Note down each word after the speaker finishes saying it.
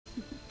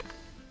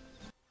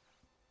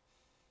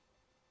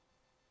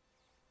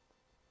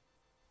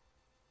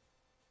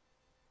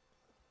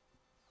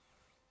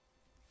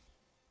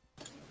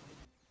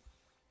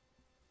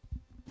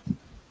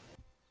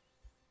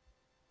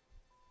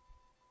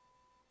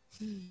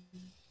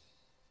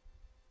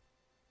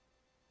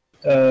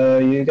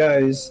You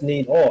guys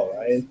need all,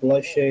 right?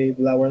 Bloodshade,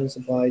 Black Run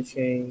Supply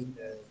Chain,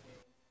 and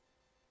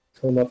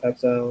Tomb of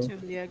Exile. Tomb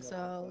of the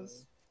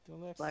Exiles,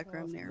 Black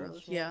Ram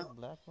Narrows. Yeah,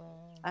 Black Ram.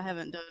 I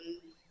haven't done.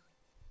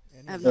 I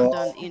Any have of them? not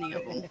Well, done any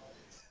of them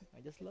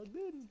I just logged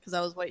in. because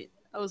I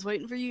was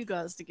waiting for you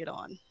guys to get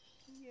on.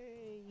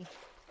 Yay!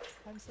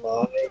 I'm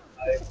so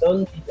I've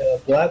done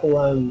the Black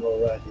Run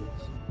already,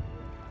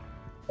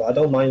 but I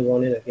don't mind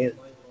running again.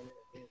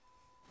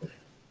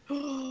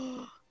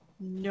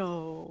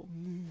 No.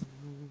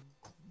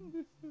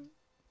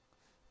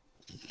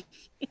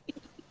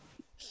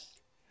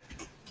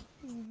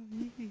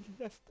 He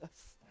left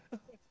us.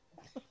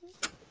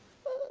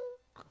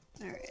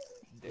 All right.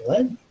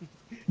 What?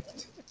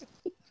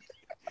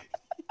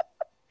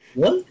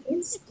 What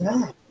is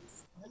that?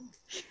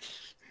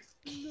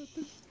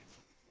 Nothing.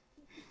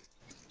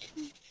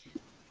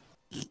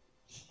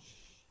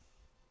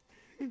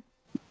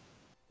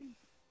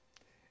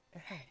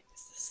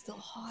 Is this still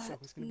hot? So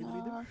who's gonna be the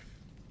leader?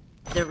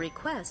 The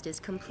request is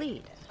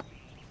complete.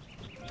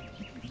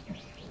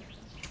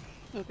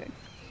 Okay.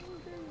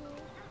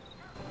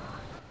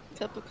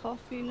 Cup of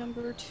coffee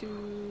number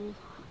 2.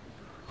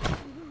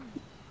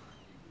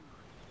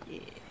 Yeah.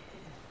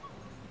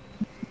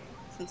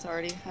 Since I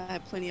already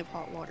had plenty of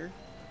hot water.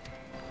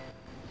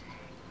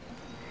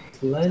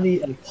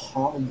 Plenty of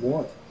hot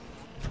water.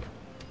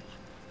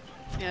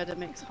 Yeah, to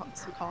make some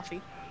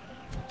coffee.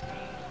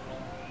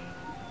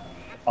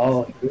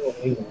 Oh,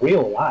 in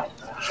real life.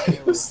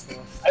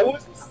 I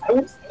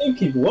was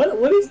thinking,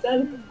 what is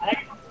that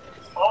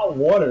hot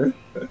water?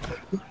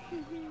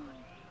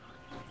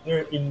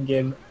 Their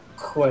in-game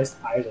quest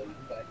item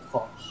that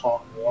called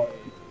hot water.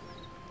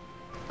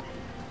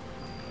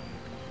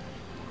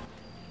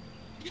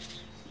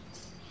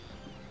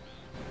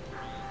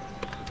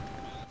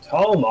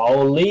 Tom,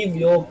 I'll leave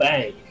your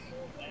bank.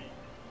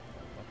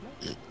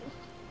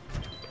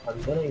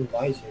 I'm gonna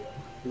invite you.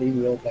 Leave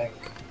your bank.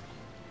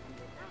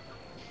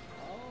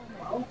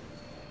 Oh.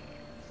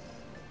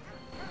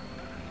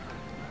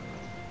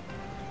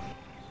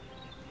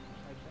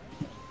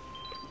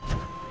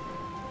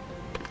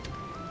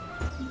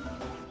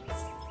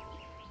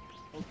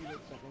 Okay, wait a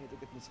second. I need to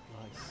get the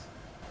supplies.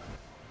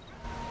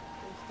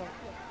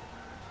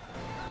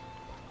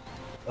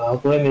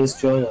 Grim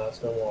join us,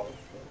 don't worry.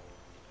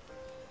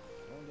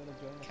 I'm gonna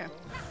join Okay. as well.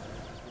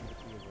 Between the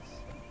three of us.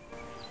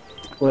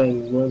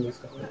 Grim is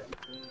coming.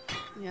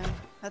 Yeah,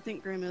 I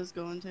think Grim is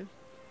going to.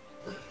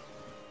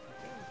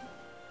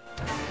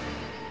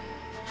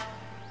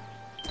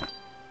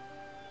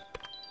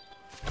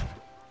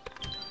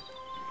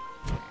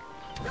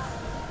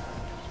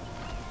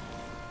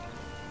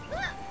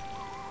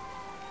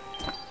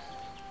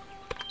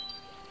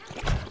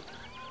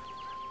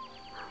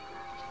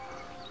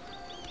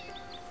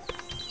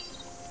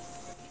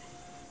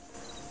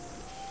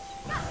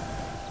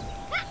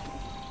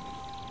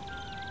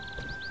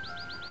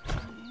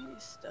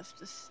 Stuff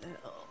to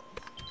sell.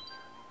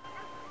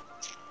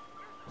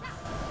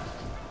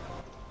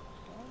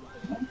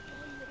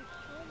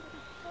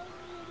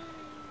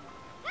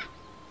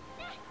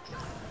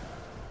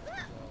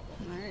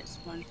 Alright,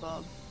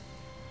 SpongeBob.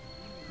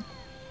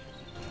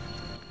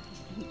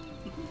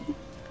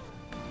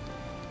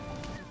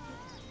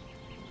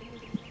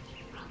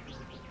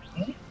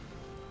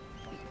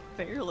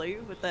 Barely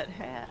with that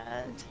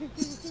hat. I know,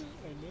 it's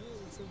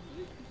so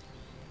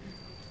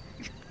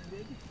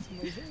big. It's my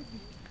head.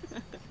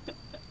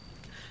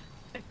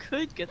 I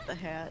could get the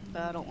hat,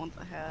 but I don't want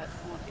the hat.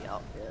 I want the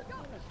outfit. I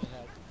like the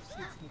hat. It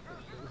suits me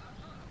pretty well.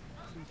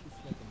 Since it's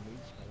like a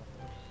mage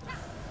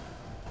character.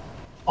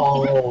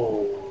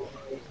 Oh,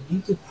 I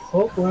need to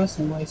progress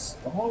my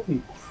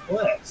story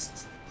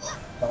quest.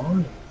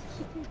 Darn it.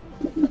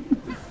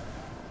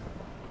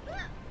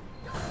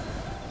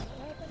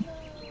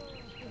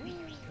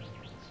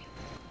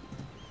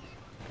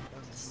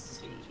 Let's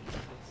see.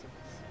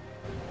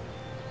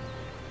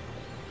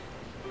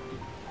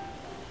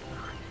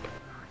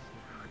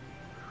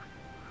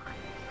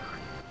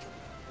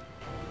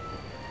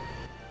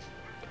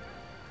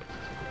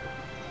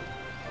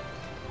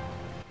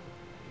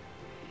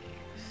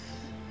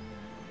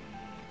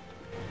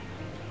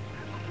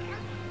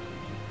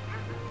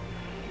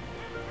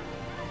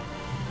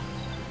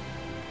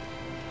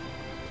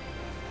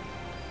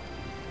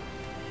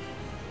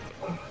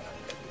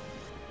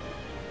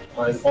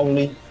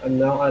 I'm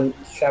now on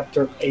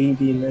chapter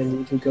 80 and I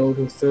need to go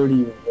to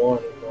 31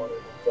 in order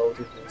to go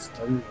to this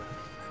dungeon.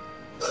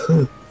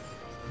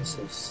 This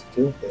is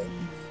stupid.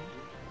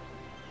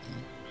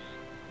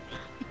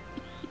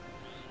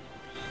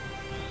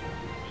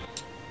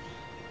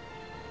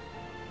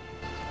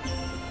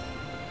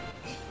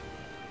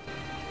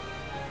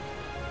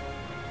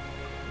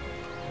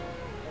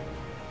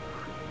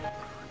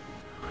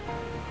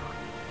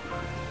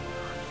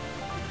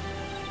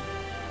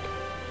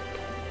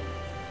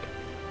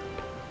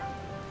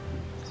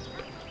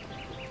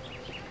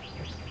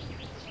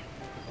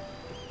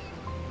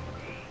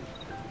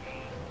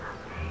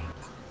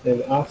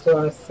 And after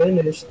I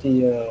finish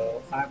the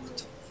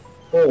act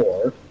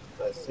Or,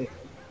 I think,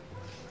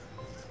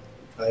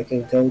 I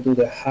can go to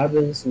the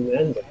Heaven's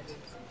Mandate,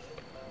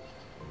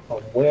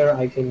 from where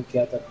I can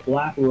get a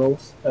Black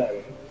Rose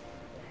Feather.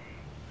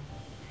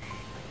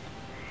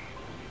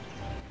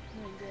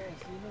 And do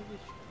you know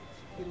which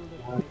skill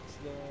that makes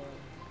the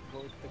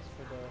vortex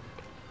for the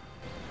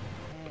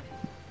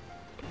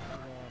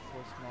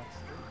force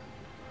master?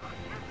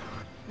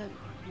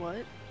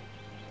 What?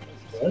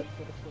 There's a What? skill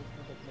for the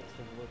swordsman that makes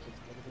the vortex,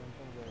 but I don't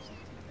know where it is.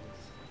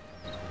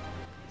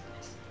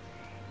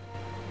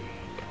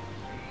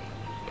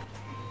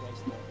 You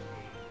guys know?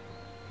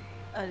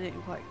 I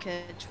didn't quite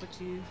catch what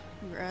you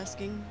were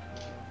asking.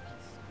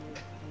 Skill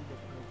 2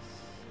 that makes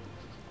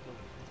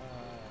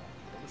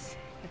this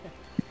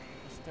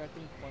a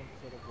starting point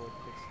for the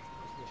vortex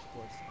is the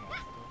sports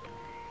master.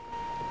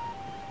 I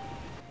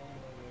don't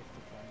know where to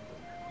find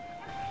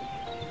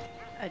it.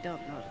 I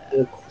don't know that.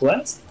 The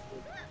quest?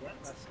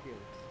 Not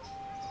skill. Just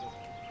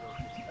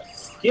vortex.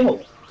 Skill. No,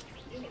 it's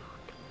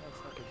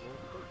not a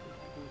vortex. It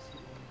pulls you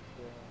in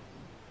the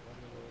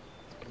whenever it's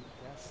being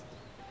cast.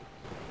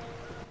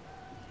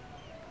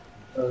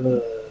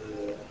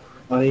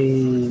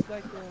 It's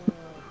like a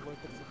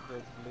vortex of the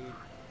blade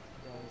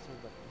dancer,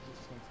 but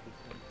this one's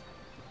different.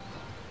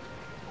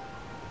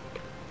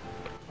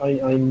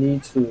 I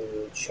need to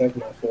check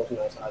my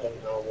Fortnite. I don't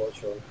know what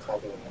you're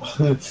talking about.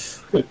 Okay,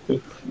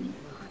 never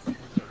mind.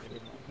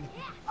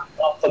 I'm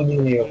not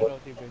familiar Figure with out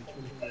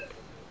eventually. Figure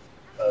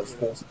out.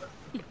 Fortnite.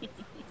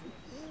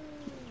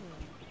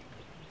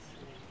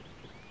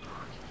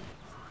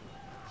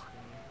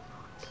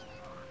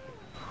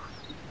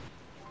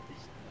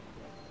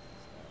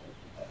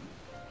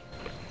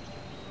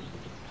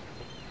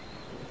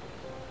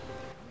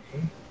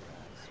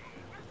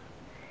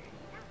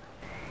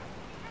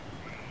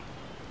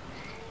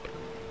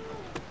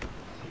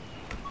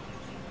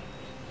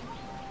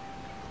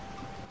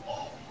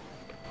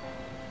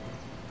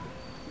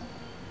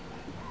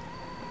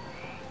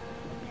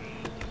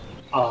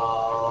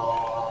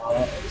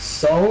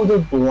 So the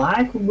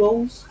Black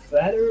Rose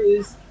Feather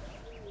is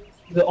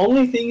the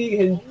only thing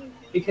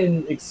it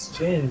can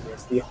exchange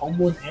is the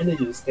Hormone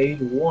Energy Stage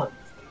 1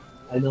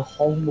 and the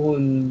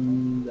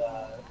Hormone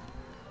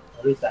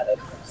what is that,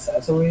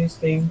 accessories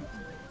thing?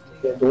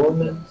 The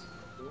adornment.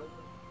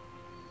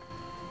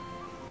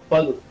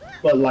 But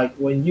like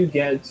when you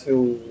get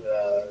to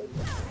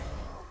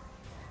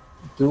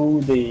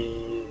do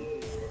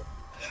the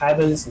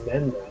Heaven's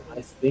Mandate,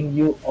 I think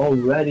you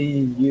already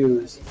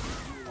use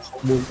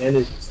Hormone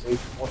Energy Stage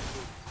 1.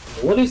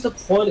 What is the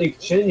point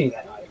exchanging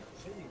that item?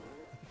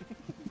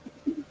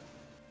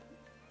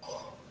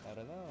 I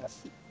don't know.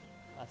 Ask the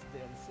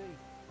unsafe.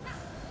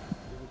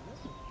 They would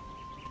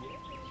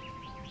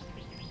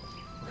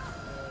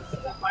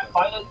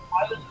know.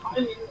 By the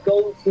time you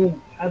go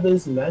to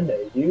Heaven's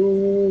Mandate,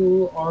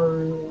 you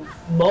are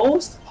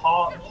most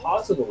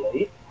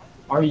possibly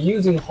are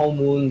using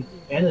Hormone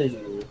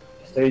Energy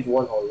Stage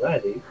 1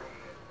 already.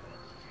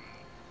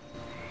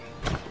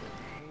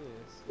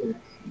 Yes.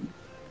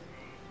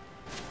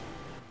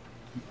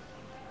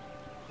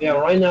 Yeah,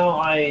 right now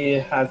I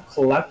have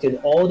collected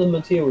all the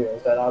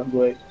materials that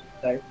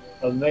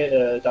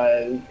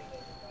I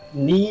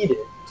needed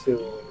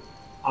to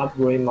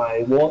upgrade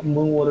my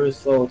Moon Water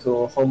Soul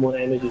to Hormone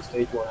Energy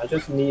Stage 1. I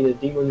just need a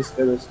Demon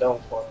Spirit Stone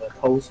from the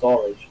cold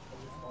storage.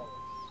 Oh,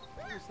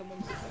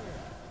 someone's here.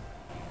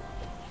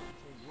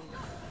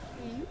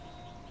 So you.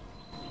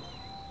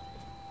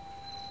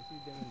 I see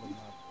them in the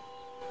map.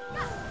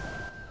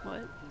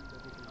 What? The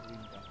little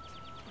green dot.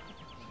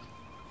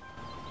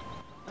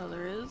 Oh,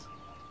 there is? There's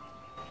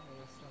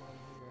someone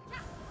here.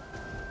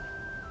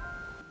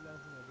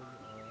 Whoever you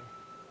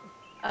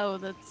Oh,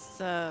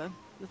 that's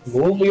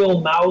Move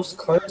your mouse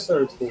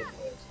cursor to it.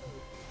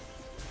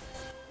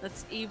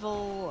 That's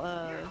evil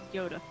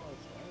Yoda. are.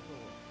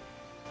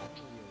 Oh, it's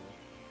Ivo.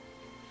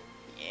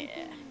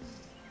 Yeah.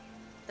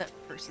 That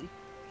person.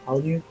 How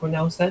do you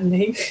pronounce that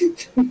name? Ivo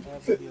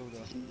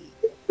Yoda.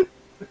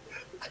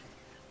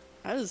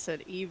 I just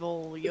said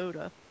evil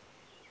Yoda.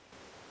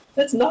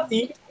 That's not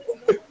evil.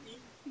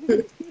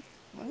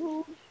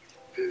 Well,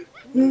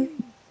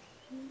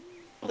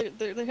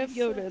 they have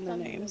Yoda in their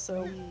name,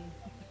 so.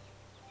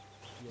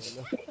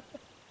 Yellow.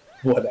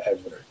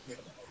 Whatever.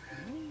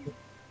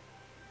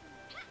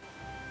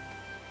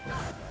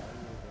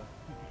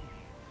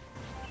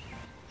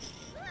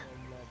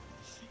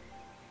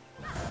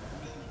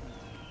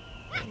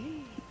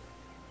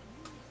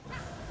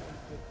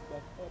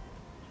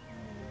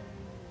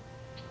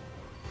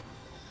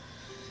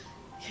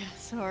 Yeah,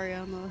 sorry,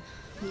 I'm a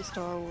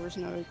Star Wars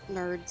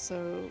nerd,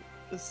 so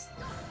if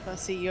I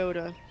see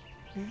Yoda,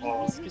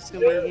 it's just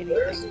gonna be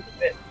anything.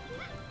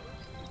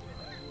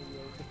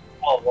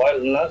 Oh, well,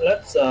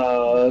 let's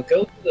go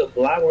to the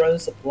Black Run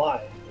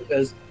Supply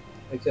because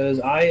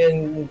I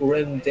and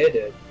Grim did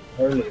it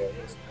earlier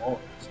this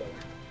morning. So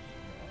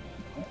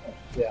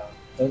yeah,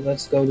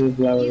 let's go to the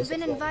Black Run You've been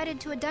Supply. invited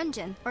to a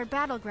dungeon or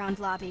battleground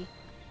lobby.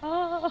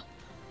 Oh,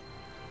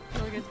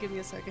 you guys, give me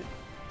a second.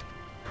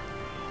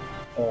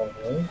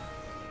 Okay.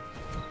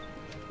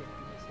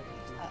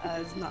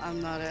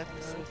 I'm not at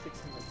No,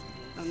 6 minutes.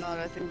 I'm not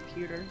at the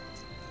computer.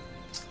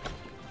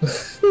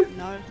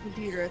 Not at the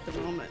computer at the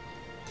moment.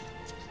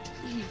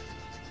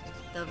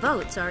 The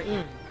votes are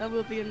in. I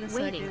will be in a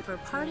Waiting second. for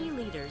party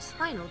leaders'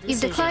 final decision.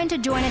 You've declined to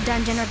join a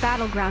dungeon or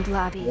battleground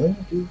lobby. When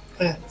do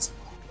pets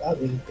got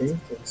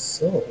engaged in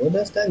soul? What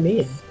does that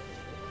mean?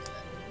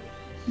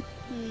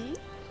 Hmm?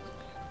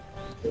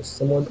 There's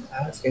someone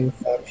asking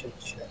faction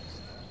checks.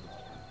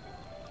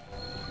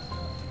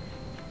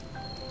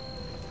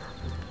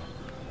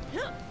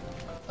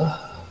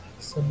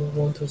 Someone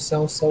want to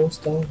sell soul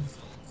stones?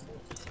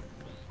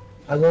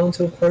 I want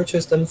to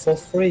purchase them for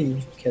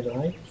free. Can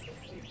I?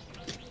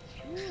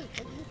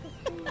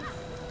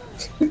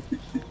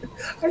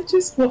 I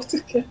just want to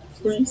get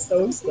free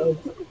soul stones.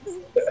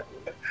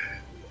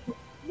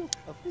 Look,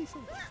 a free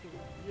soul stone.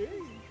 Yay!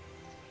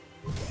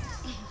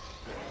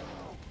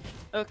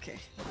 Okay.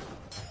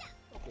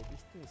 Okay,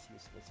 this thing is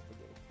useless.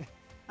 Forget it.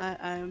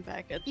 I am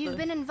back at You've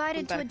been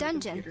invited to a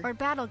dungeon or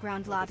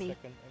battleground Wait a lobby.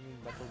 second, I mean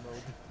battle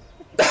mode.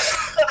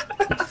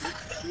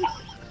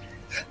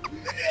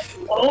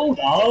 Oh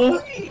no!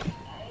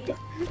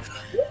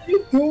 What are you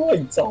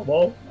doing,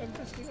 Tomo? I'm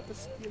testing out a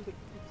skill that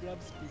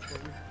grabs people.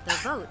 The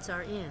votes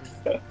are in.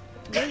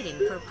 Waiting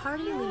for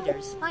party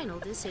leaders' final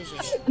decision.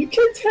 You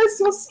can test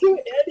your skill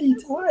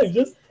anytime.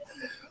 Just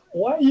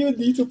why you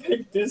need to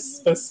pick this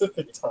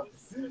specific time?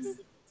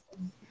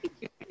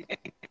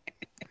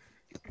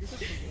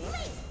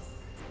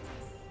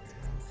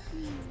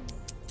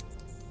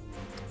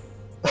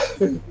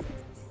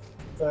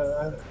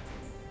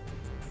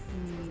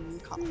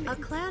 A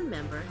clan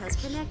member has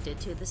connected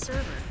to the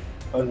server.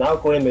 Oh, now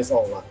Grim is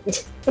online. Oh,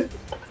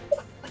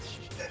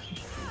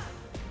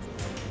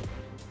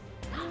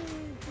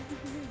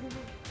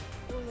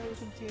 now we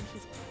can change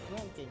his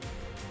ranking.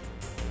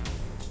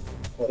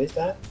 What is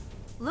that?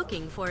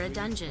 Looking for a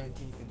dungeon.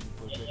 Ranking can be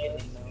for better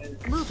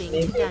now. Moving to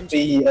Maybe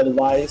dungeon. the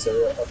advisor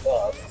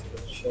above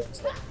shows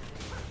that.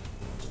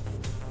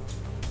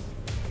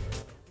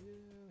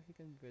 Yeah, he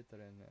can be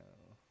better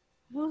now.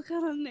 What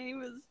kind of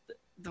name is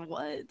the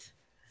what?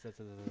 That's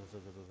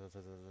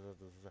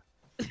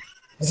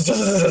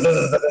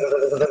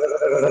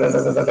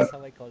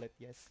how I call it,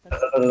 yes.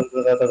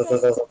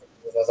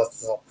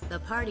 The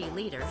party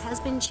leader has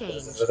been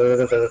changed.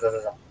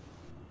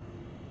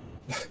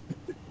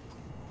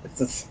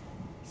 It's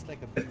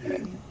like a bee.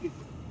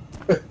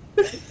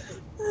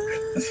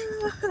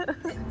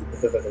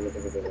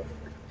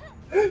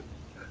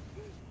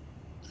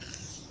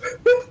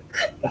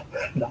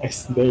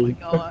 Nice Oh my name.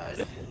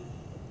 god.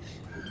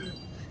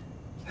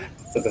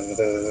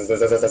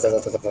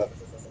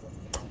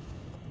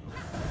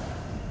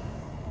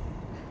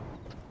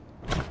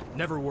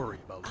 Never worry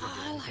about Oh,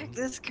 I like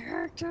this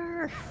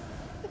character.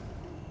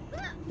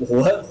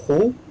 What?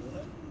 Who?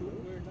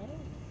 Where now?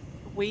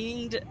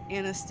 Winged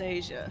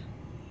Anastasia.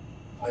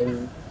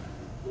 I'm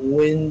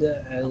wind I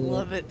and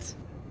love it.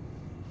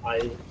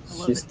 love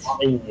she's it.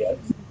 not in yet.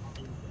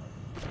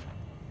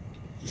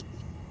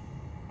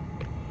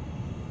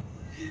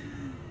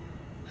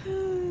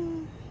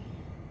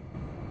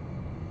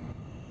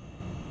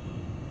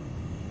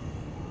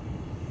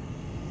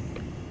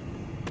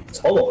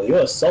 Tomo, you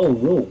are so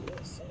rude.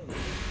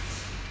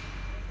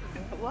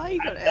 Why are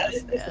you gonna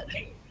ask that?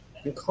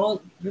 You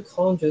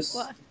can't just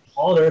What?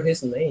 honor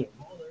his name.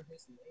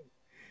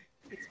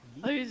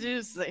 All you do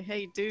is say,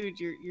 "Hey, dude,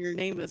 your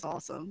name is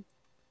awesome."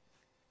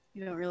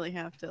 You don't really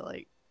have to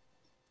like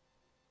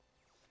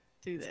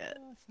do that.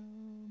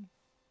 Awesome.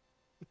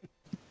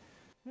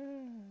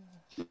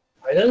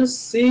 I don't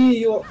see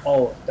your.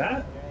 Oh,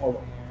 that. Hold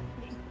on.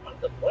 On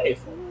the play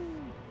for.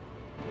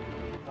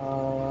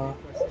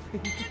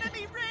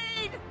 Enemy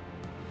raid!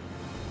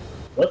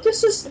 But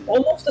this is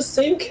almost the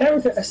same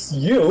character as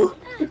you.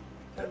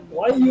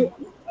 Why you?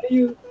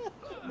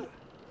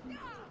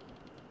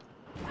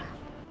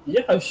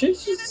 Yeah,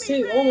 she's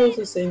almost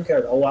the same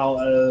character. Oh wow,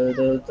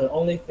 the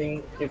only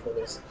thing different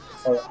is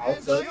her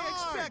outfit.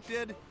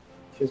 Expected.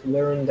 She's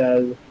wearing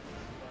that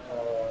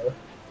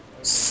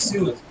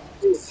suit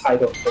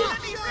type of thing.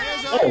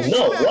 Oh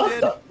no, what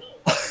the?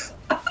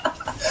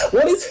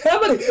 What is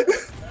happening?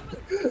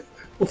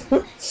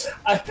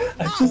 I'm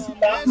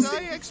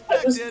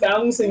just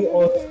bouncing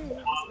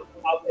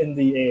up in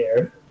the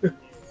air.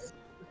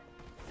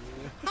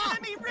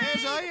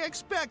 As I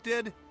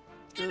expected.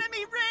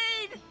 Enemy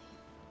raid!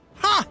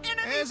 Ha!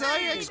 As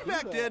I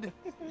expected.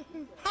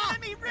 Ha!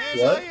 Enemy raid!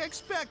 As I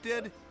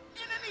expected.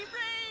 Enemy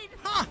raid!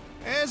 Ha!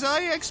 As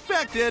I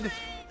expected.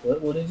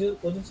 What did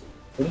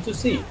you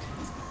see?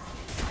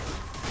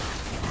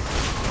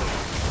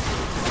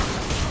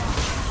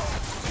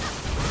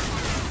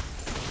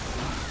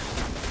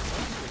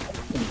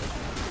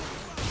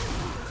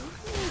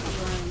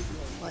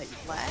 I'm like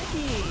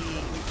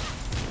lagging.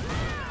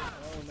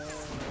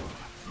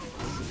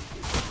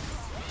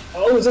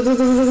 Oh, what is that?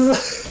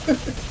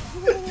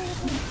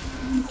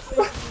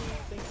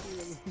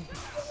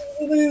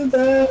 Died? What the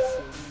heck?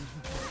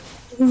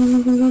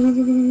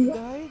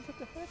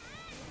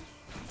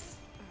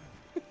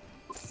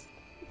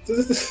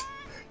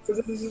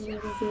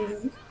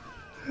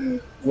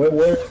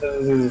 Where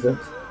is the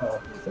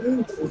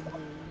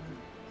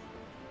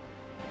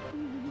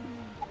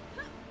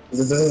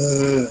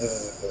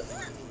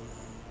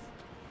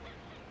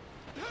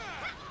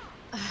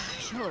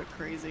Y'all are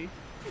crazy.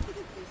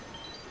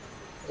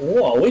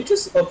 Wow, we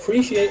just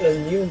appreciate a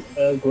new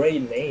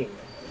great name.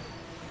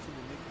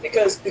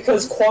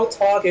 Because Quant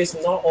Talk is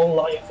not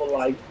online for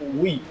like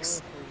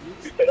weeks.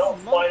 You cannot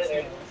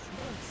find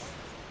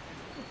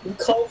you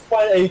can't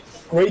find a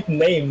great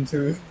name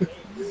to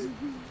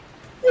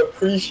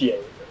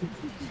appreciate.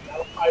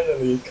 Now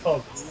finally it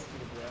comes.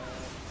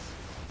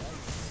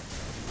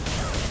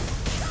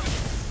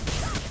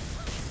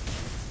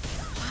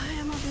 Why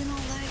am I being all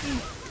laggy?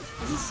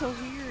 This is so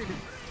weird.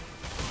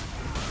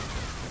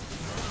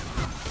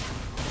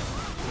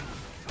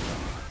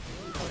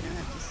 I'm probably gonna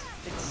have to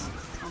fix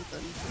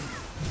something.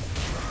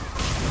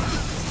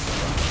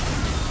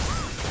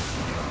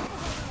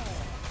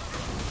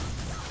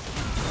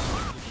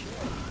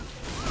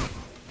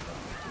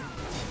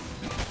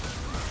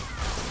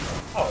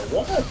 Oh,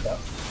 what the?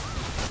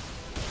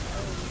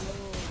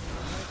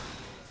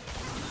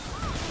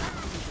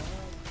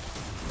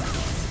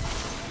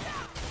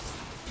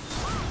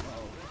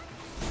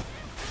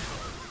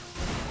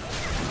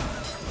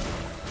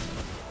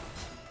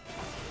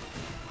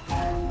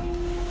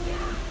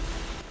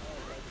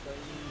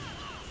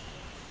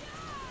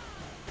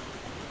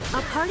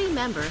 A party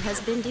member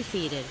has been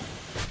defeated.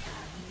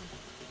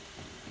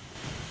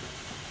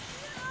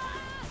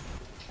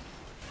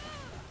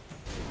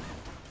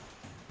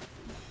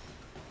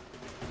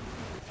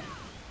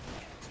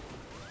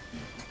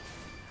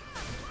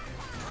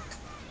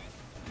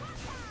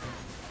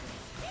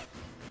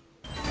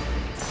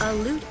 A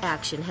loot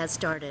action has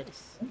started.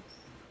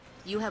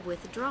 You have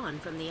withdrawn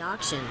from the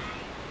auction.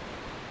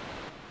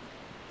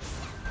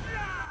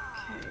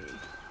 Okay.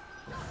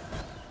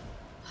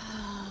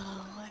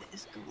 What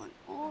is going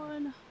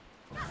on?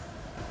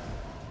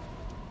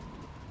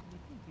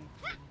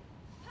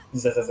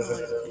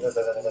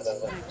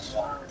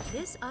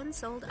 This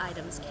unsold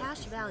item's cash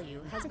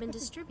value has been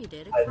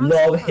distributed I across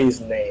love the his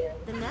party. name.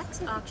 The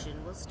next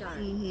auction will start.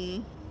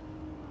 Mm-hmm.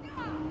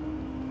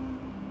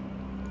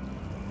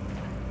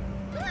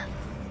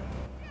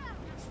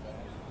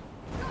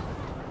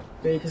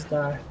 Big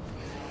Star.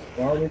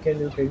 Well, we can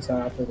do Big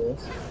Star after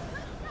this.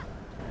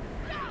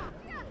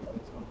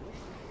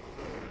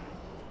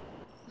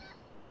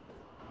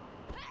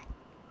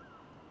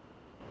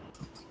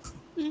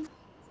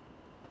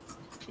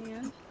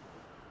 And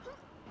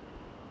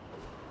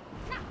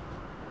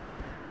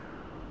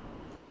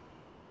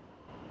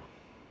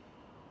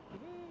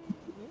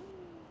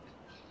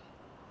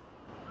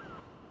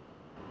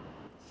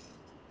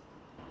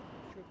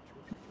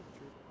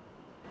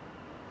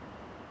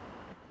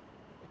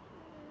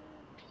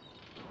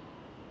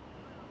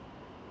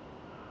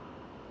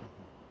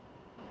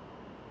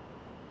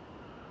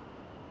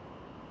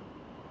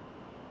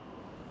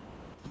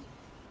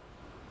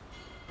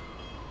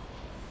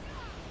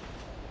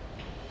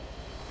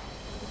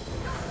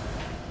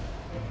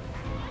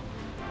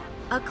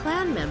A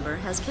clan member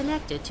has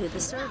connected to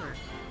the server.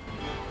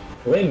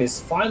 Grim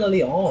is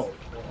finally on.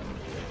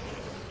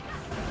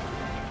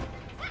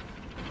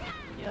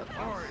 yep.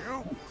 How are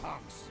you,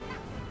 punks?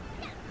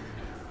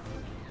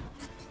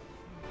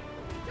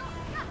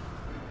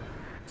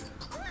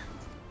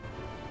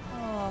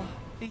 Oh,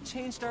 they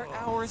changed our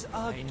hours again.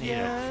 I need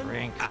a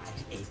drink. I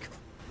ache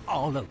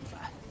all over.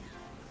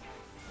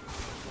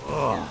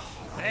 Oh,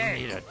 I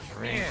need a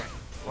drink.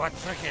 What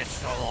took it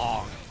so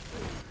long?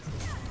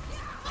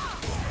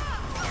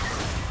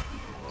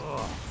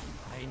 Oh,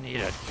 I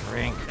need a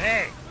drink.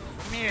 Hey,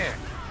 come here.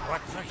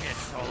 What took it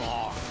so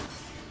long?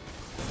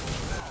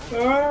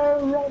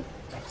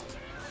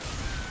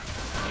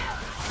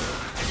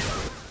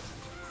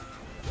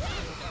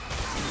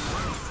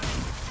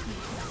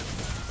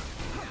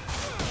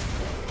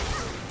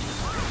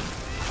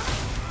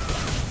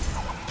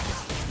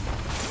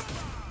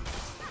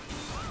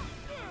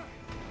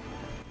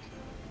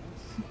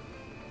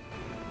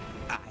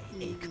 I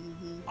ache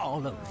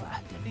all over.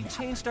 They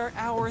changed our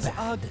hours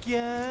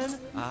again.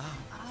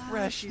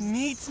 Fresh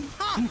meat.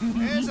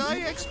 As I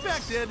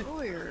expected.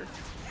 Lawyer.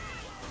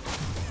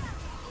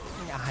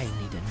 I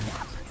need a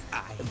nap.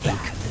 I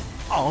ache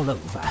all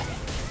over.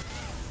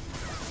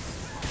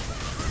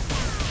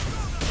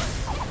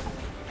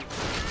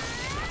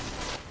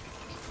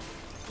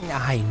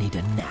 I need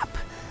a nap.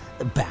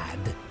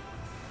 Bad.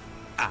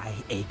 I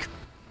ache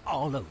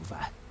all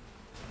over.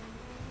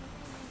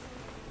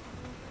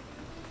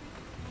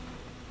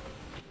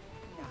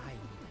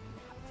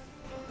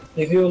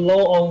 If you're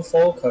low on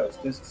focus,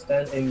 just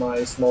stand in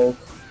my smoke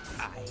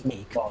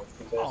ache bomb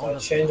because I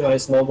changed my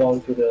smoke bomb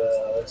to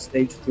the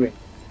stage 3.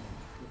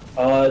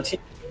 You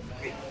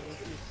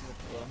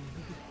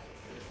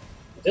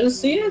didn't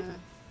see it?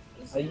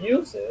 I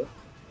use it.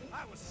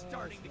 I was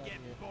starting to get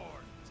bored.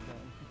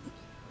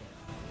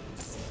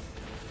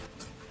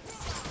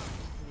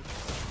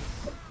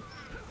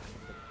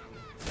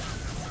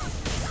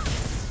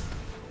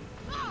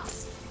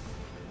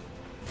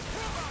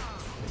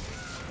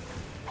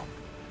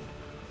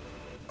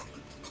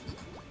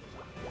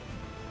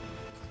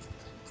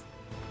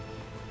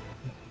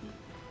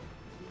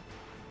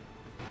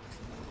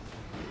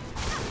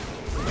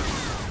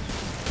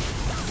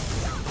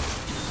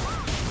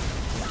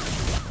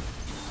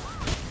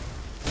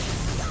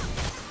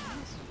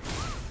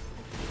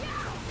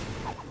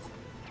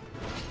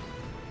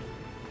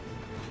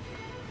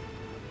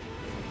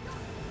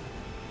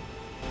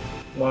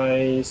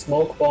 My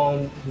smoke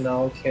bomb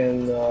now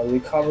can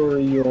recover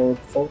your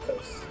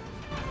focus.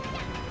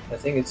 I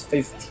think it's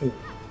 15.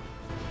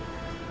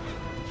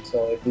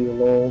 So if you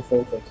low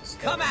focus,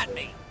 Come at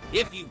me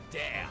if you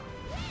dare.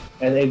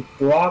 and it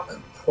block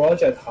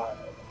projectile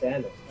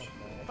damage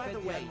By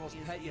the way,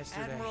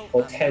 yesterday.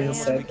 for 10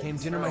 seconds. Became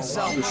dinner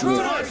myself.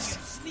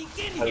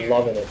 I'm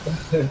loving it.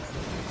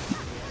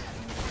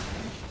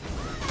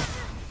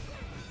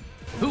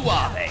 Who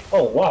are they?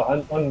 Oh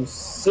wow, I'm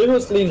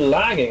seriously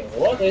lagging.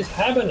 What is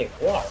happening?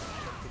 Wow.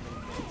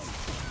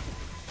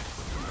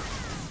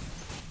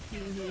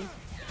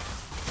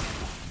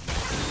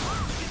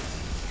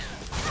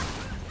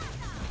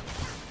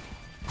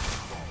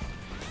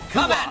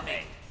 Come at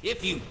me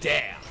if you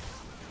dare.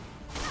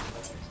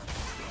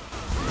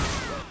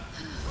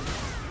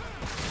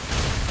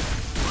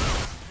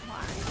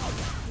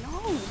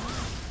 No.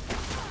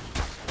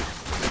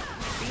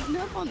 Beating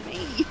up on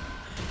me.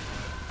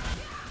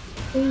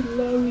 I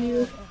love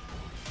you.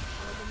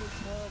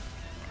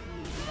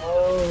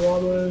 Oh,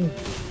 Robin.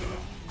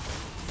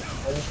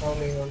 I'm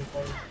coming.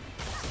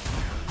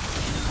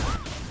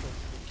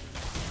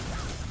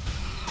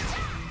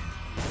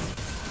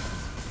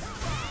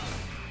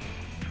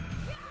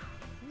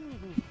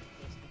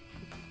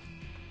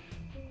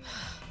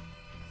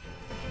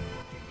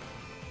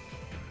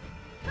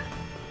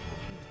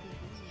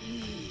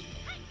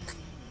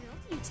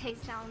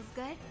 Taste sounds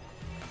good.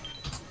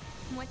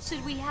 What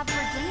should we have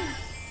for dinner?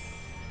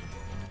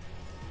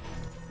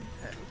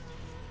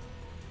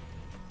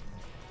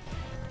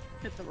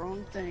 Hit the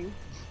wrong thing.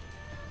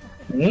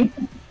 Hmm?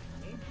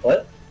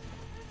 What?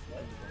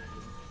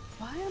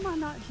 Why am I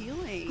not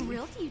healing?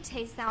 Grilled you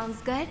taste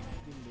sounds good.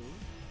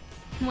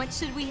 What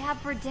should we have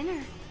for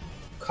dinner?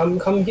 Come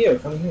here.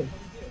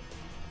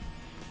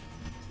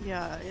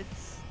 Yeah,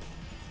 it's...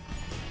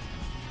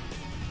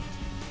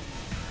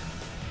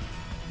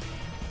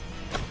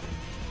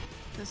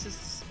 This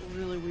is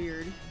really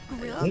weird.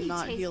 Grilled I'm you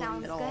not taste healing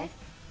sounds at all. good.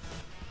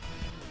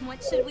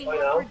 What should we Why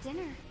have now? for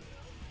dinner?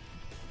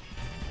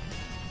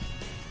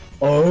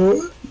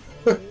 Oh?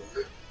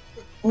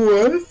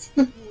 What?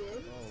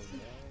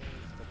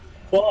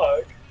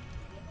 Fuck.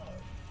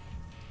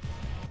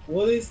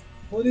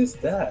 What is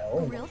that? Oh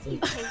my Grilled you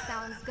God. taste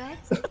sounds good.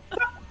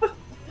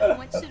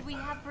 What should we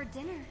have for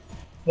dinner?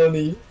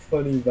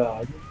 Funny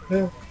bag.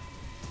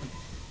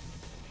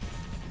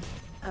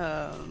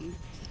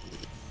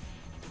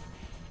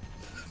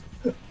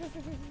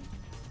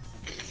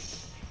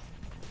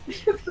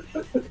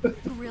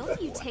 Grilled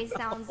you taste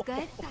sounds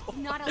good. That's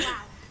not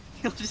allowed.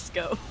 He'll just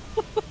go.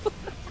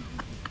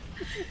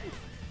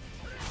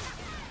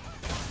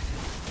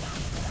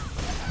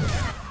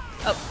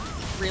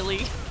 Oh,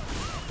 really?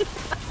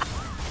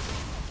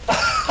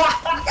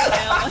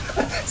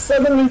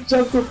 Suddenly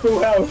jumped to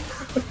full health.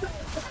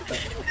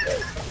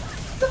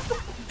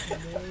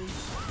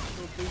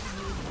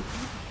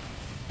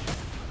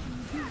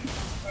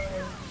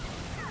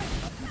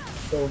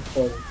 So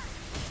funny.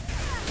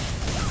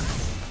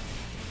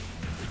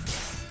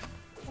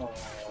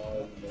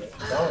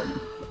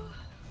 No.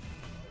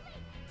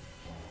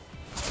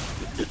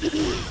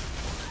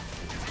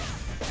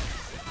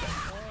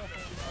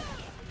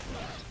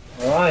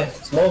 Alright,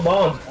 smoke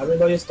bomb.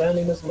 Everybody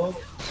standing the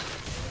smoke.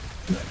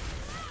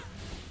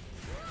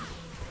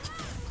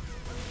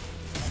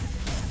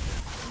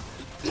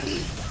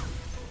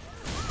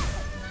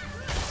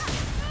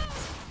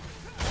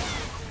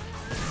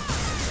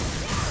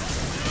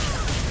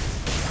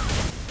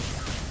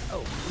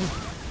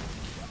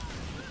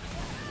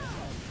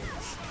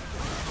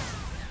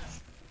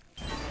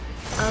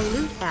 A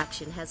loot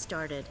action has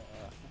started.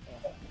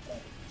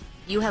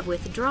 You have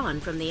withdrawn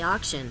from the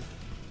auction.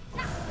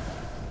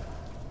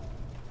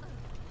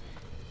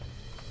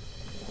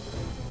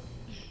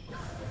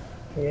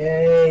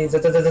 Yay,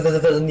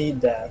 doesn't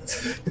need that.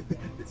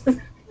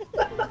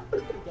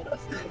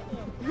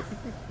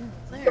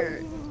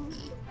 There.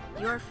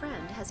 Your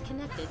friend has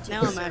connected to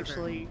Now the I'm server.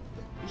 actually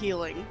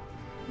healing.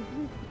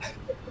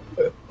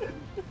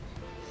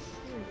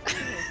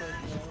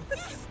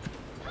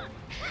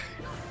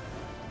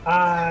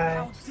 Hi.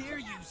 How dare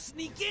you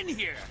sneak in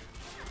here?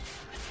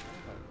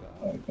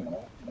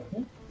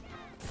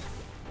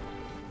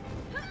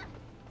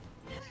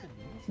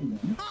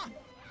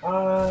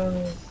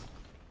 Hi.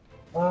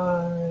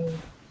 Hi.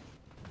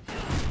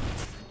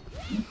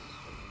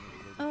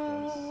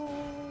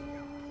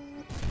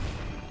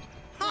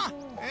 Ha!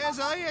 As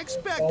I Follow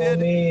expected.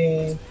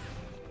 me.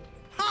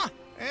 Ha!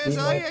 Be As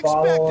I my expected.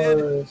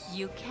 followers.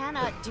 You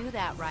cannot do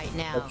that right I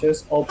now.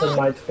 just opened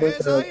my Twitter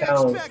As I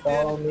account. expected.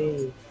 Follow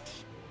me.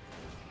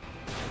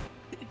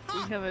 You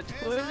have a As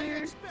I Twitter?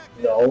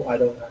 expected. No, I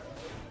don't have.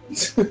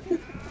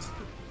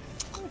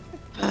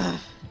 How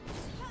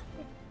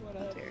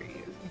dare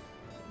you?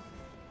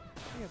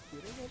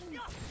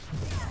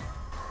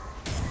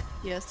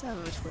 Yes, I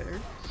have a Twitter.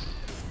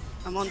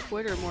 I'm on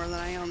Twitter more than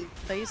I am on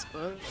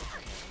Facebook.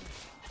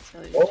 To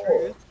tell you the Oh.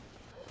 truth.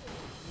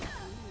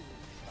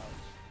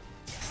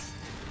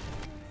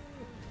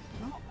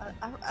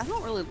 I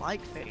don't really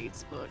like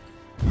Facebook.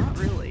 Not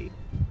really.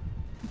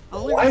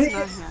 Only Why reason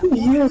are I have you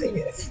one using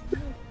it?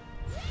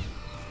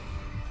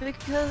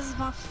 because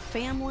my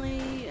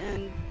family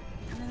and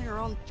everything are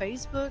on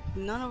Facebook.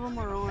 None of them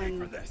are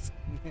on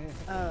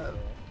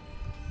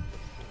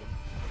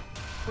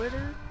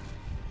Twitter.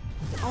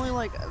 Only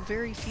like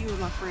very few of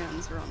my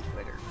friends are on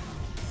Twitter.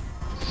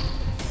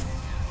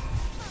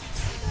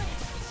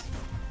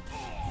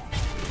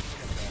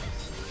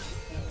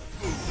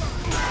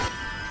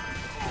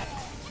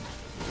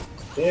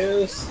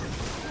 There's.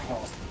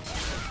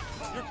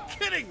 You're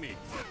kidding me!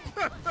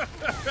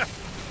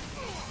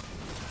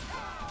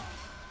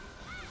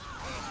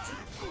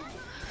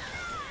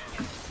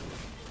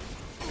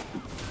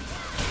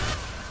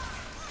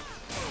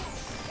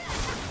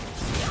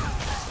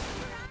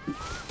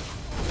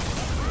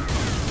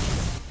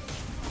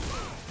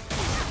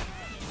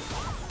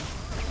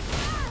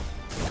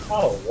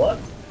 Oh, what?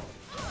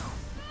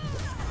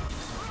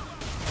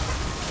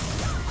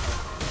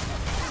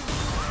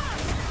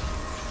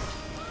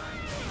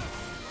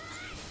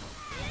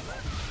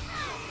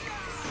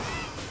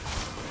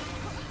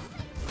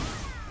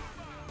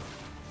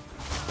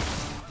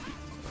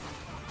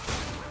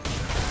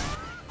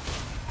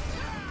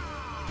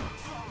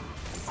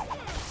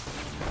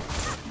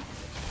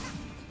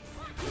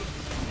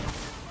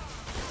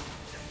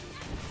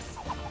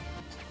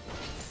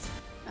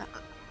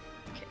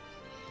 Okay.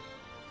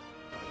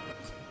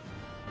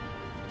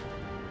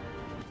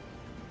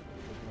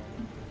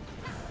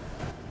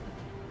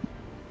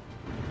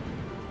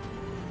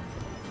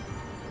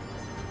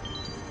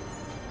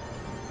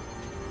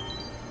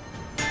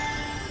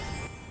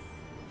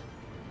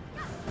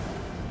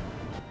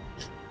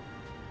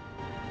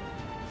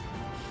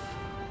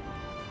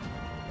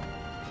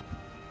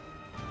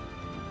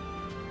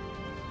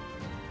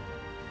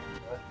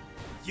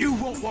 You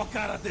won't walk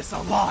out of this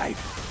alive!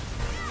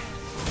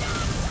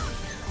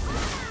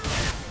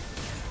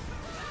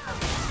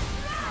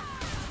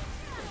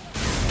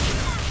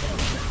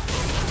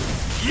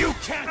 You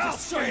can't! I'll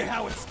show you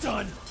how it's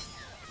done!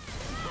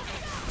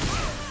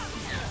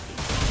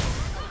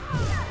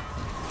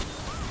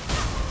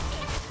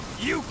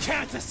 You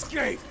can't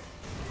escape!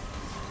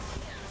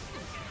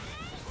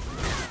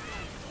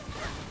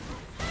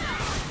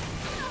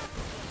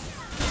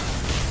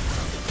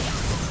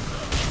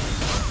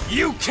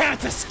 You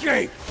can't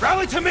escape!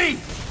 Rally to me!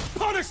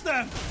 Punish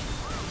them!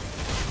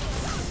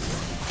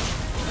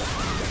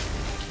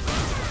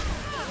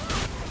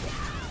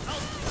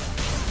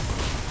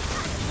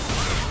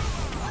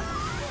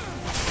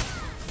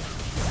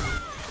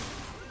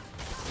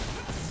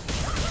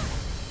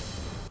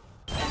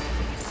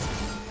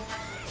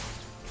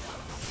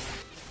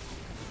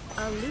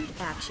 A loot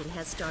action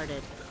has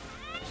started.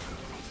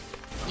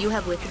 You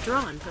have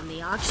withdrawn from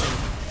the auction.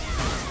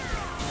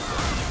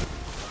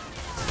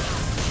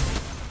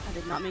 I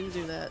did not mean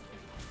to do that.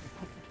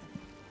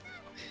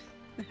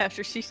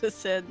 After she just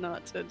said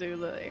not to do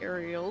the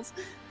aerials.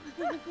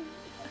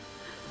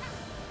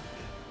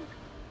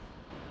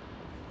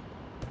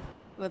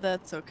 But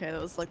that's okay, that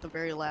was like the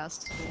very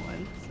last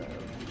one, so.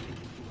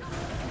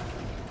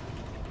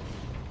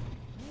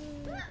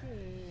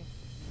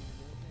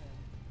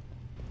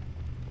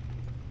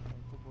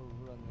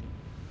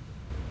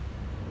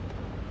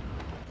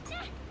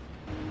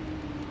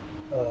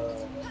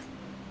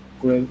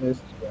 Grim is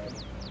red.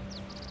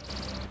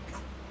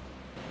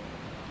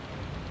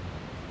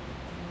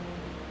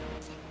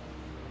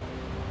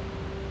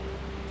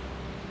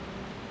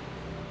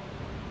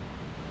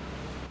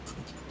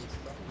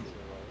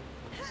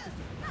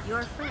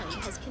 Your friend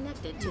has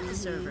connected to the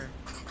server.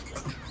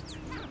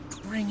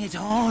 Bring it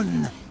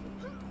on!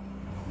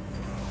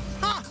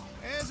 Ha!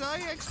 As I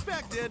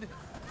expected.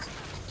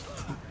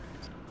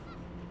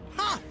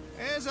 Ha!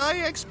 As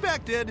I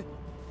expected.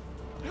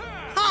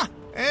 Ha!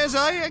 As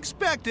I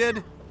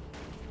expected.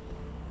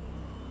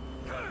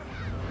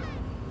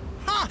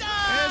 Ha!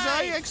 As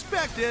I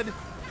expected.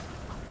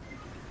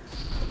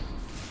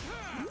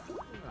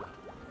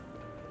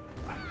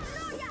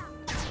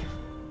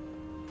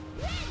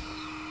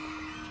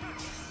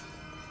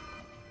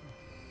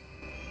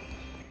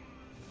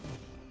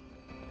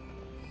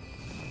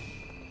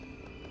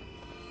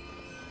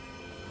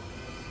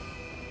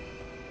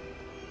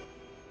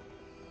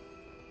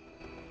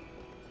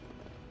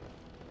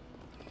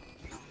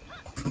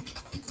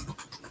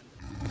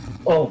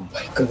 Oh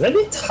my god, let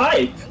me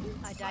type!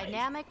 A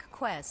dynamic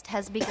quest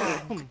has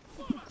begun.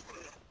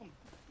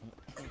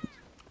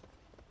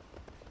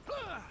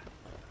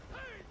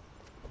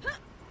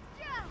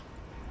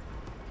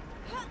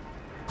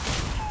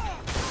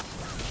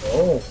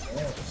 Oh,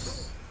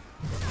 yes.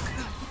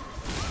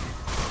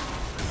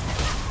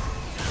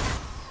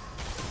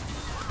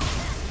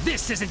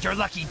 This isn't your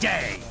lucky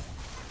day!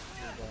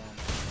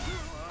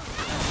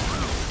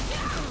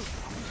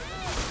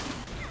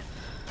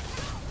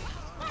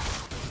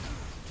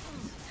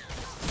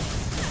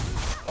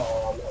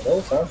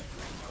 Those, huh?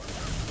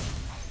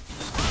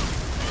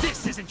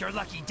 This isn't your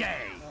lucky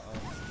day!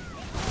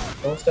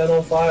 Don't stand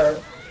on fire.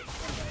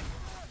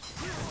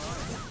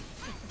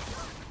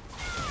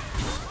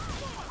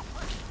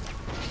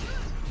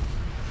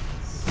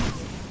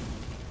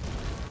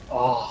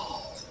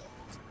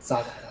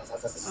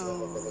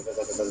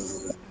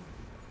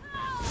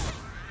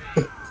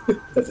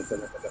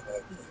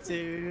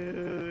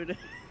 Dude.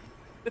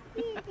 Who's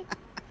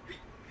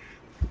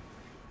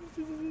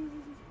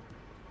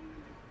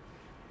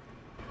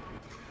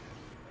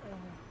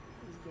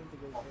going to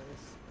go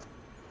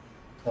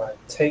first? Alright,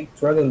 take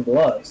dragon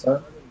blood,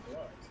 sir.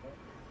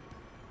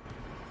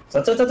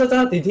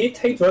 Did he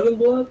take dragon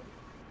blood?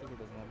 I think he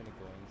doesn't have any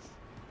coins.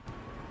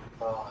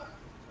 Ah.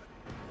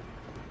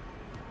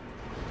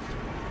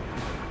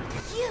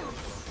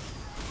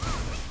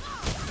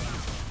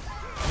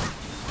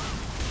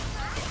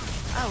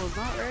 I was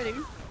not ready.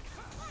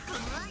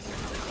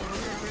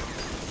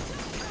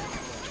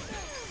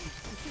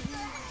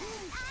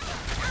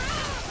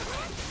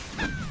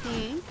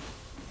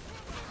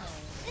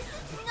 This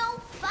is no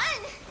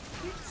fun!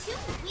 You're too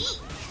weak!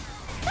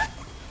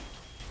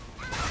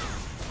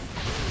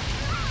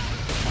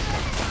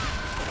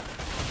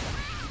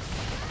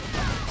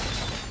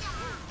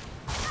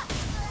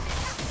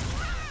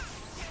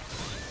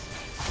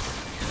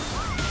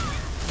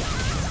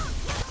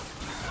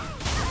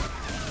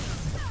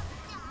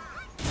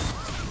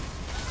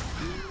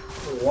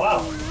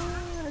 Wow.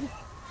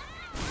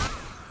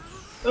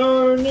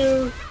 Oh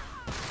no.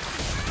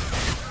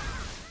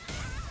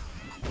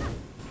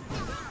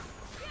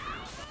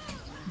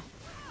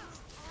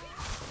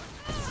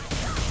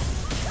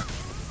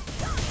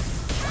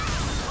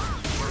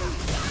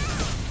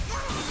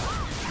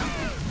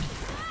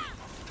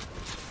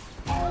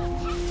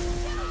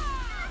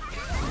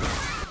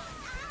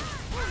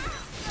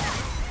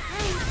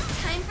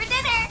 Time for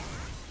dinner!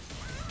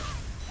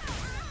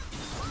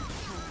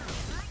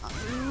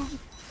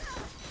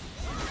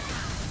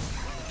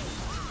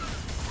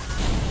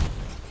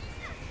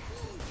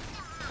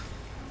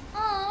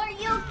 Oh, are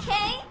you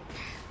okay?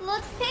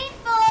 Looks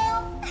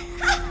painful!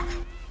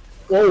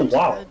 Oh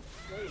wow.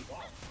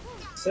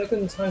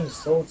 Second time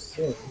so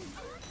soon.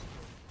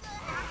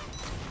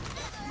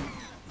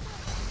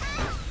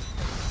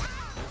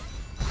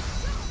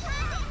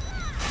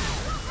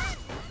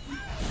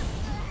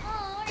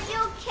 Oh, are you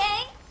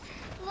okay?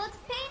 Looks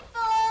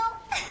painful!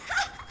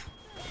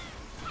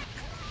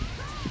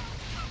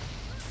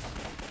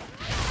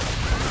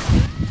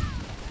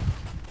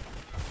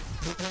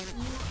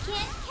 You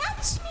can't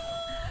catch me!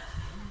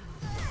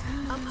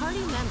 A party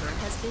member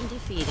has been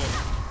defeated.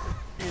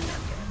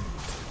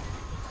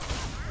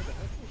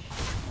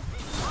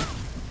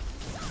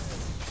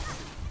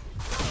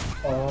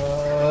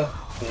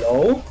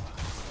 No?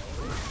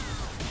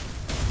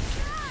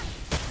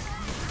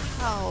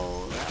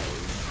 Oh,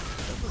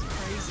 that was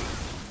crazy.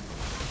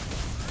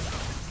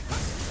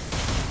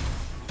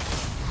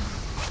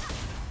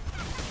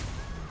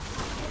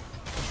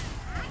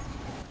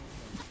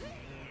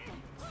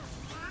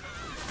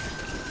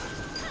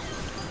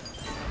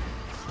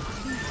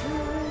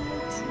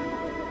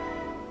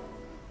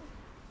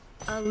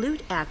 A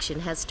loot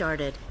action has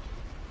started.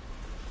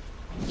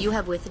 You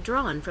have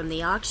withdrawn from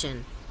the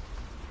auction.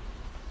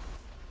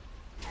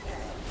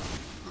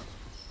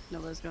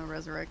 Nobody's gonna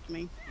resurrect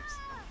me.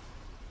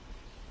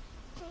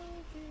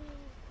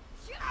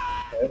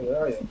 Hey,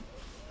 where are you?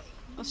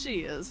 Well,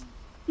 she is.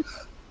 I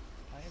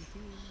am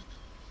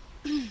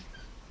too.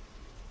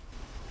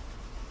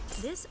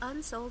 This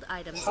unsold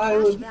item's Hi,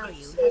 cash Luke. value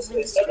Is has been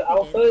that distributed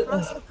outfit?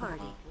 across the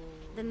party.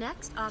 The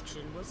next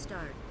auction will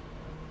start.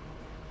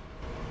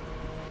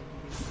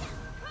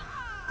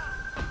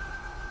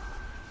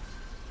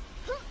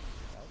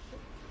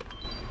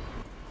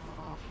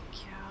 Oh,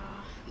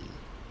 God.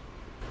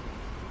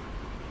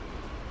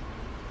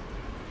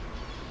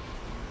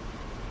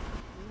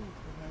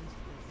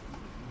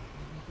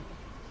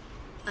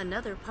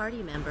 Another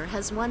party member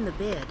has won the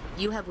bid.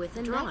 You have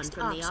withdrawn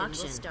from the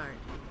auction. Will start.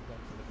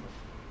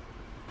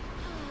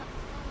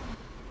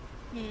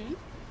 Hmm?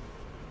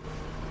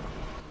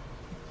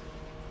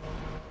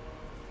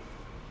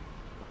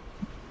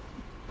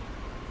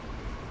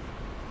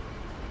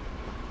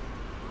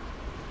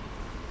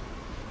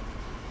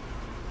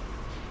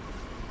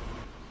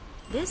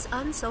 This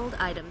unsold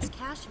item's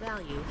cash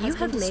value has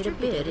been made a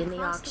bid in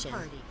the auction.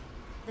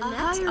 The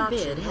next higher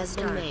bid has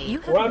been made. You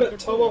have made a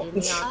bid in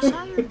the auction. A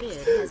higher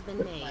bid has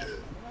been made.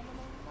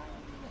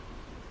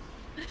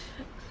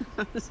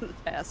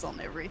 Pass on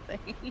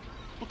everything.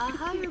 A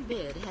higher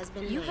bid has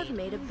been made. You have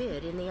made a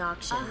bid in the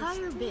auction. A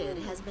higher bid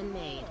has been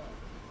made.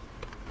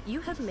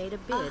 You have made a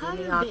bid in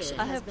the auction.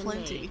 I have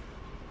plenty.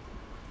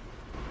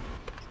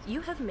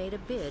 You have made a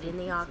bid in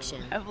the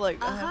auction. I have like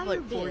 40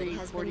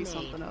 been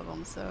something made. of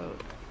them, so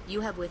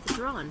You have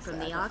withdrawn from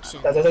the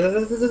auction.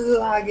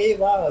 I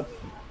gave up.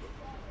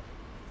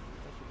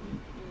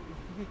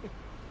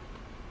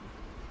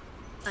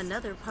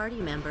 Another party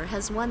member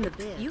has won the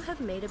bid. You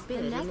have made a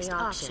bid in the auction. The next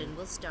auction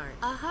will start.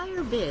 A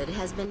higher bid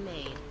has been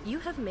made. You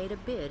have made a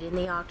bid in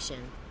the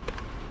auction.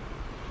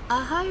 A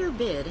higher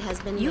bid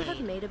has been made. You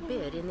have made a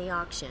bid in the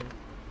auction.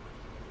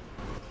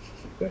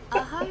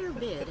 A higher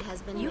bid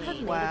has been made. You have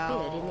made a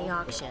bid in the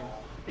auction.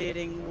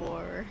 bidding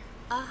war.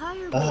 A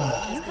higher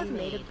bid. You have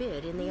made a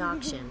bid in the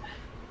auction.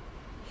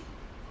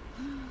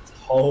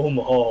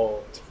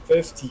 Tomo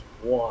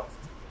 51.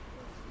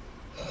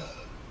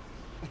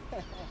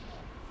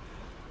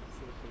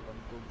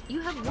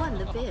 You have won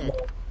the bid.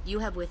 You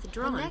have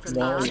withdrawn from the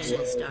No auction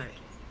way. start.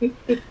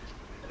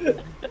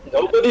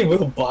 Nobody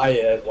will buy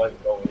it at 1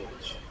 gold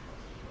each.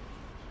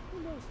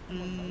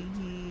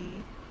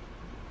 Mm-hmm.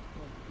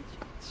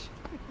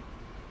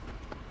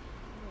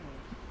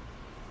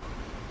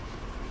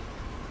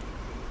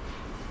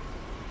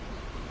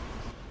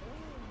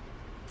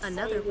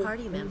 Another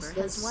party member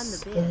has won the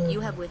bid.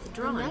 You have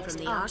withdrawn from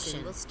the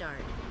auction will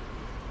start.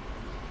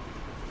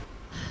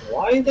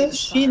 Why does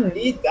she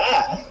need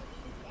that?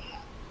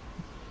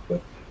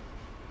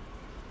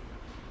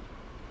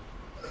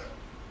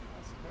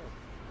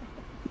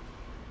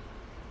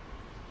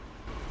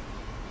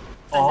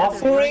 Another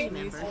party Offering?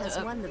 member has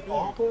won the bid.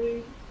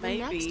 Offering? The Maybe.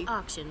 next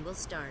auction will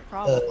start.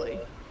 Probably.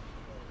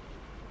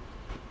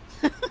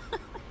 Come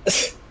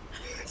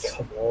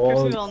Of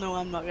course, we on. all know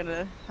I'm not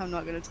gonna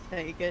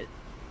take it,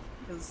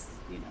 because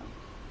you know.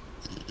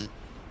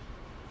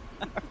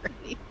 I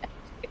already have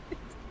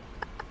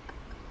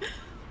it.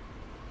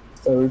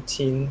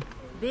 13.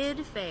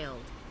 Bid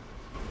failed.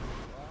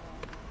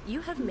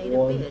 You have made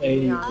a bid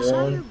in the auction. A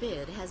higher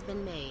bid has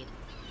been made.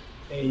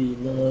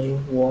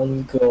 89.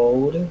 1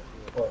 gold.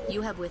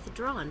 You have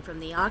withdrawn from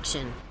the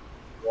auction.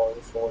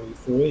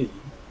 143.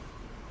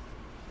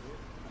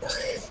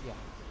 Yeah.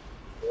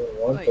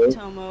 Wait,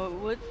 Tomo,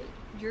 what?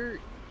 Your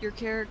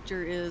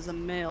character is a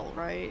male,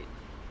 right?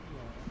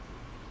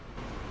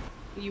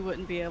 You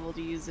wouldn't be able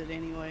to use it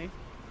anyway.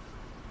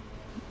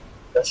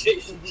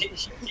 She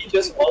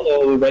just want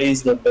to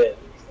raise the bid.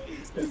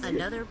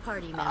 Another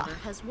party member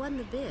has won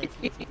the bid.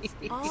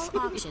 All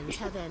auctions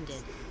have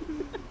ended.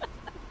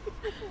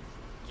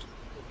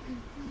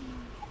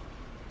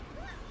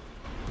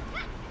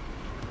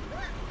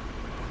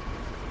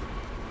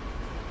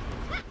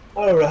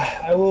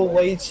 Alright, I will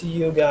wait till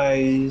you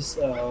guys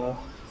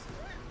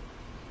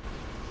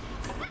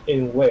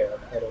in where?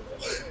 I don't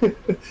know.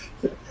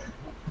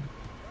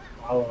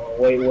 I'll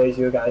wait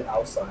you guys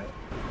outside.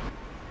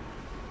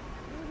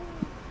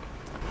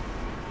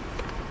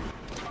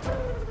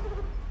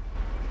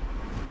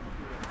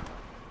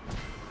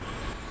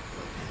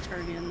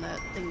 Turn in that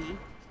thingy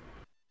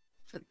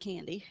for the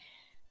candy.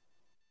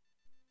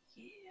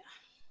 Yeah.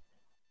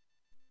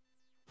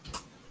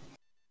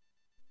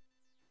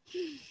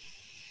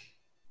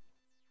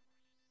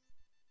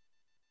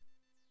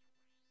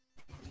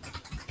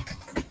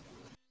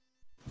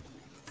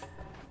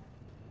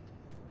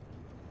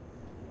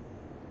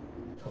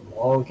 Come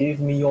on, give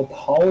me your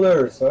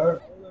powder,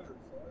 sir.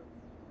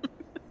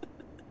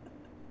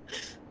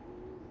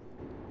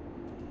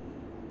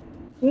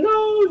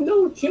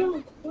 No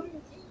junk, please.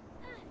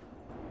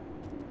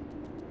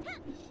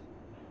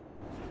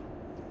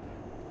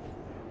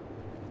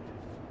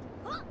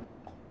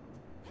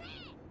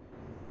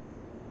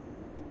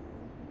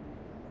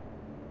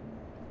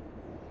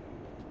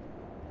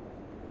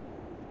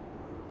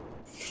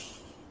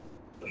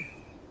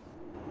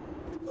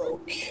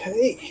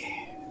 Okay.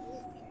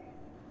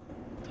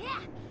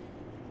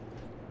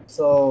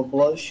 So,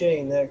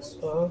 Bloodstain next,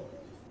 huh?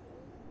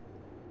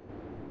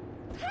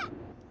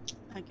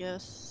 I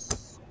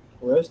guess.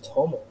 Where's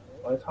Tomo?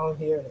 I can't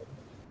hear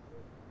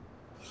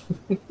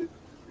him.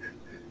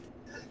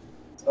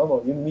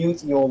 Tomo, you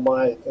mute your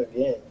mic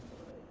again.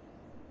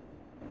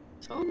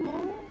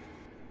 Tomo?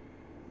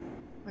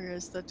 Where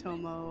is the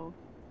Tomo?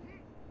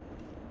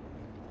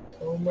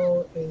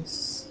 Tomo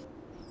is...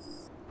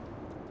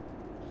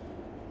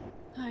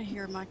 I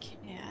hear my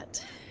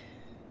cat.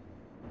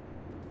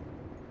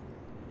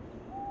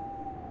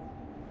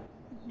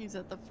 He's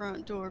at the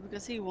front door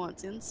because he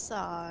wants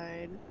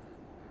inside.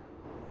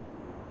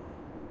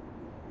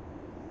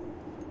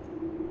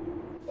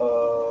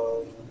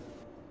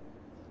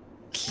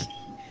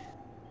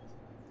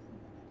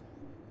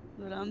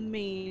 But I'm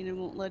mean and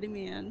won't let him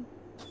in.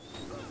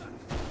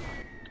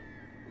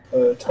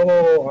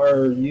 Tomo,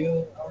 are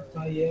you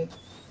outside yet?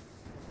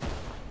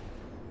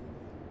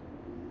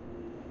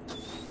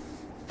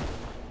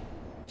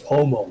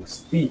 Tomo,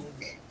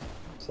 speak,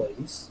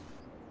 please.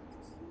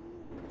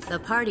 The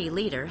party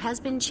leader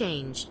has been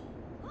changed.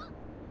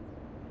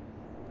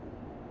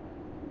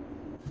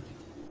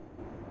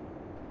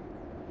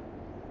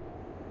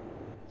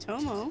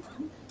 Tomo?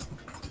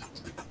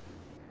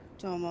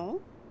 Tomo?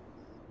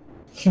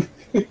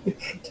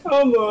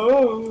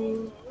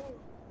 Tomo!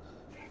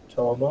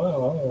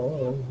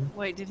 Tomo!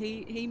 Wait, did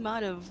he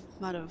might have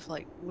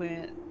like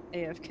went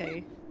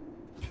AFK.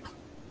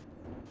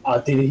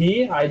 Did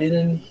he? I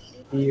didn't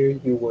hear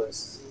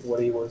what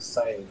he was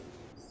saying.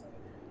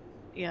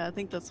 Yeah, I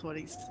think that's what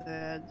he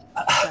said.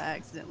 I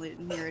accidentally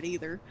didn't hear it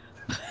either.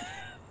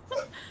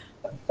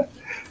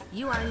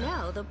 You are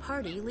now the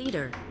party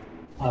leader.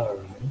 Alright.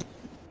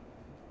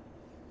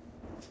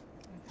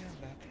 Okay, I'm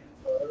back.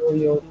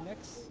 You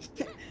Next.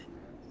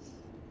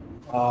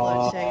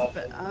 Bloodshade,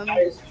 but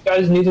you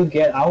guys need to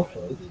get out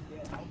first.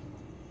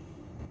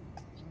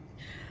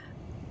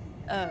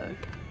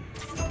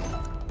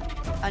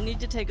 I need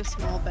to take a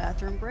small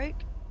bathroom break.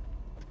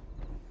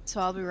 So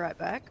I'll be right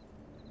back.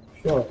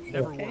 Sure.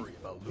 Never Okay. worry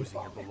about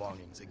losing your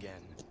belongings again.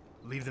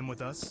 Leave them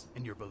with us,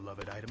 and your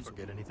beloved items.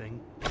 Forget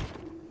anything?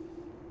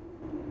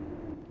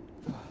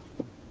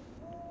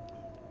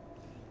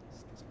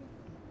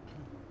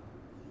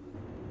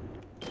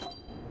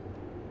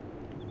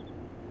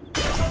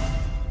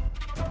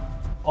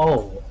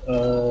 Oh,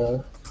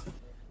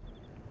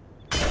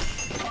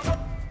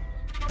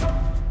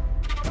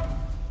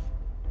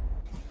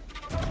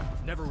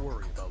 Never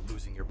worry about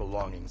losing your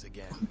belongings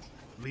again.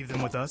 Leave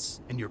them with us,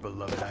 and your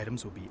beloved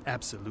items will be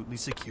absolutely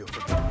secure.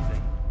 Forget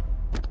anything?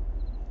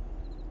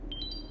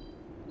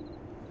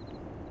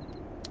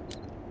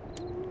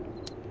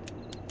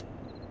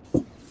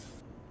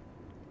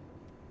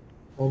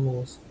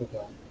 almost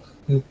forgot.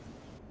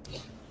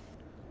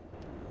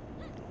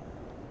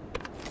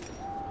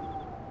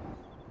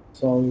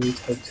 Sorry,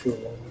 took too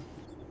long.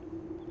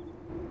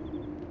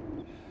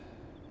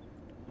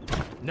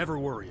 Never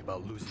worry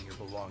about losing your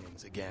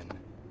belongings again.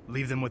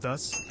 Leave them with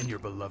us, and your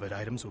beloved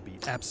items will be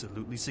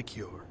absolutely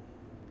secure.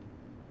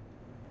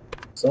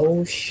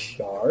 Soul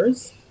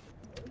shards?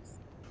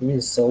 You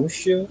mean soul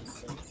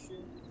shields?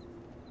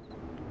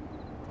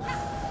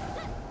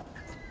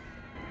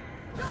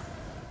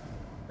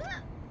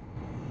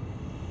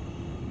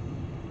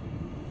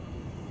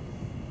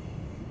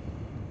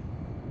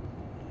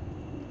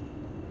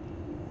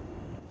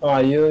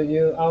 Are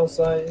you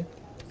outside,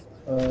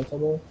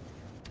 Tomo?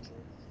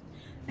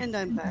 And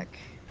I'm back.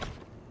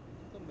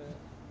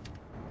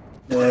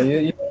 Yeah,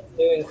 you're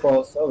doing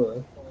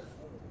crossover.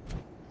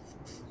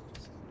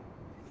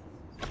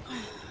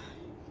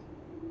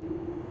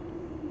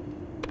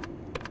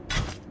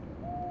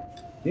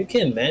 You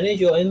can manage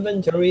your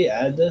inventory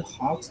at the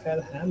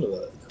Hawkshead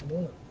Hamlet. Come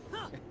on.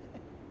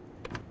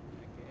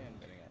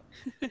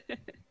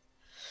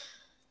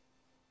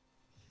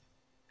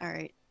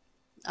 Alright.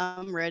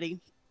 I'm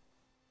ready.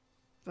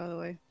 By the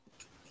way.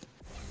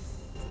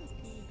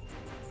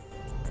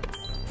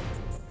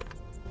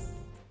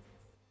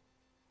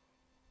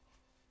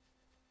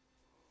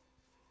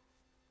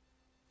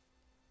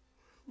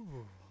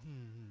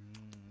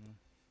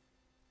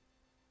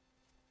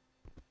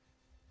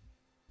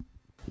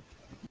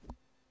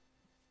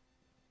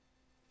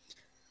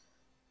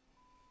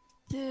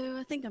 So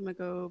I think I'm gonna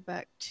go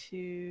back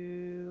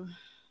to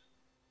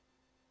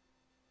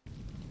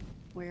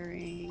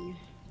wearing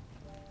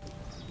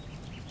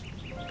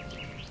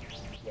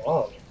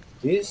Wow,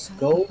 these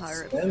gold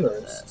pirate spammers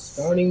princess.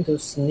 starting to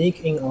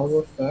sneak in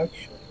our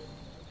faction.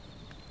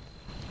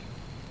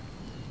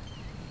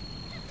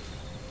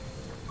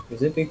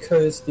 Is it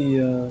because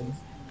the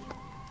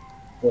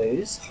wait,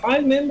 it's high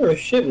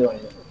membership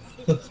right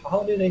now.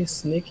 How did they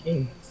sneak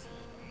in?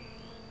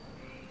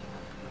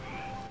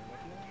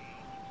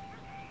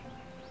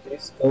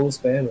 These gold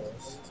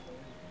spammers.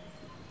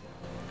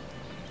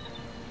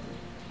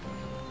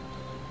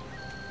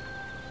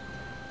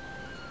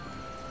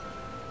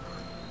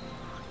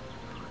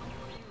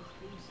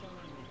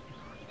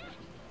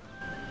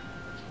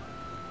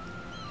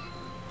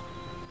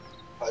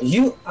 Are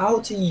you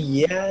out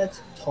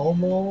yet,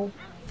 Tomo?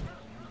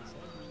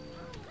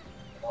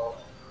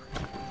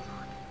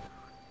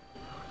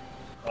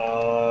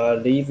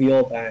 Leave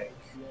your bank.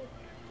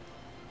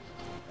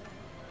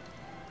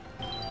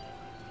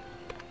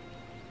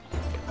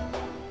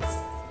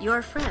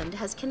 Your friend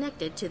has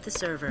connected to the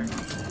server.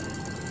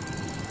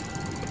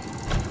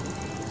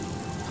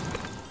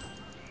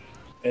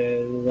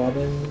 And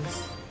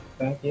Robin's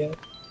back yet?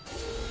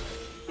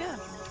 Yeah.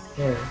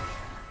 Oh.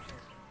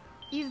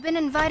 You've been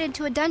invited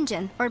to a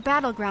dungeon or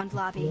battleground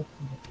lobby.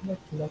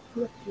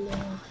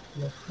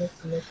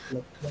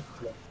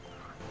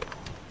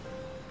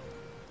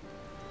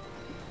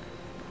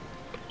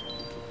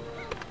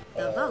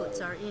 The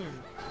votes are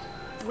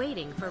in.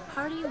 Waiting for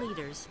party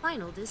leader's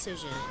final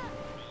decision.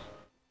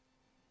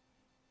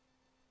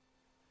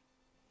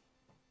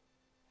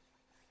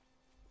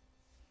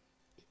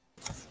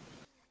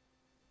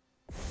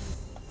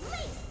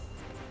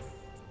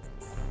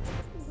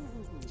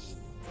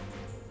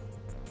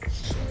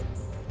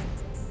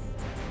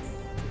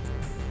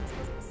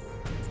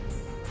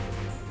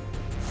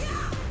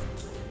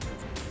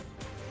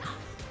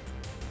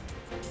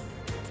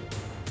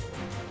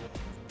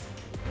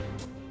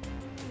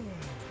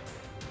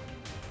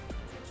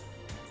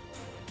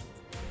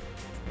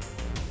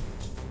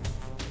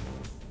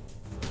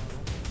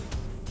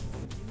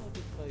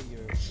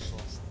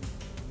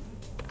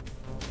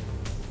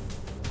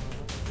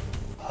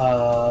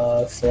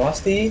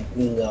 Frosty?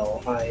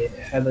 No, I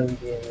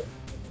haven't been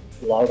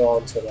logged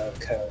on to that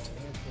character.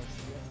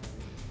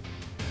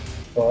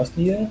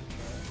 Frosty yet?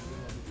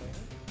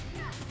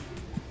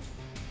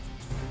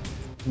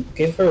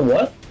 Give her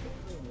what?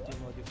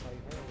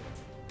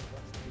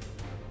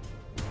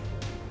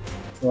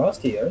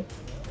 Frostier?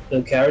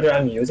 The character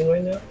I'm using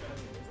right now?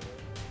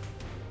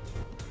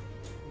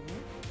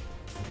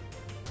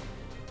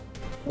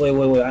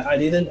 Wait, I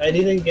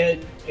didn't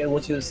get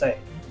what you say.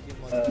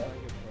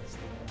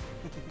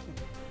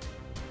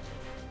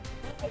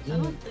 I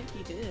don't think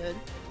he did.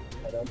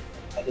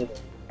 I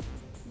didn't.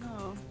 No.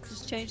 Oh,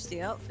 just change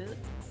the outfit.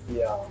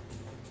 Yeah.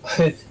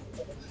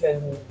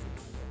 And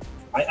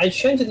I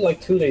changed it like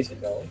 2 days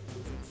ago.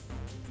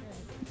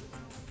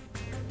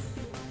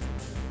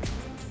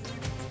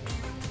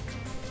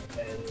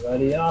 And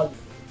ready up.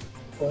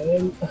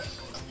 When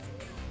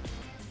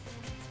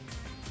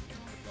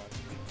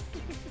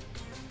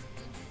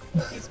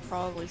He's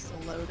probably still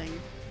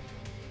loading.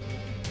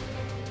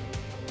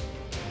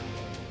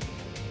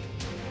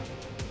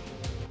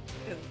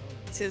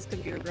 His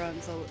computer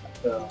runs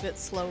a bit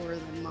slower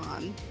than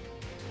mine.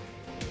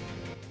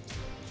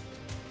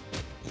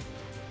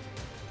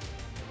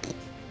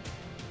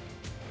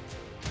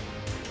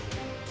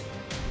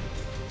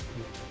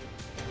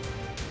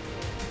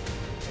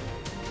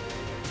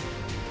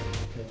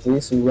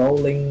 this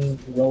rolling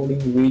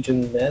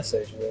region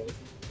message will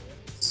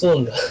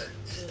soon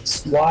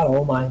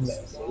swallow my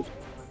message.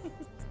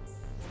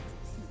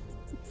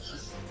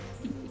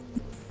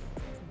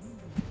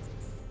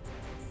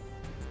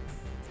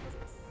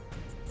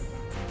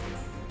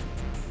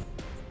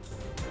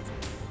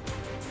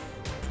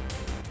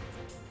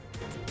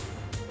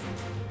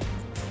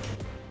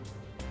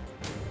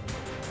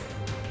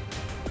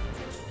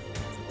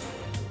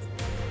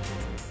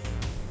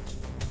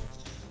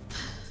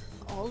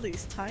 All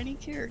these tiny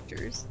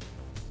characters.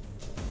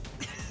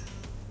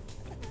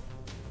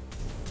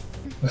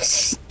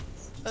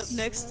 Up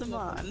next to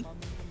mine.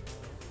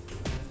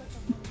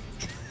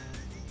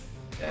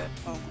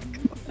 Oh my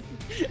god.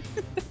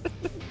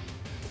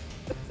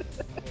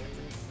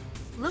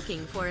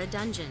 Looking for a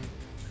dungeon.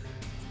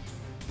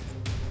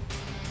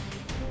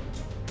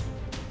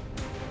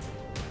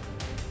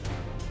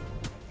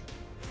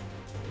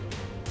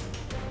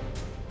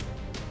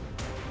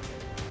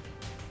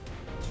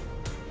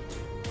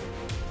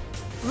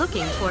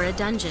 Looking for a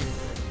dungeon.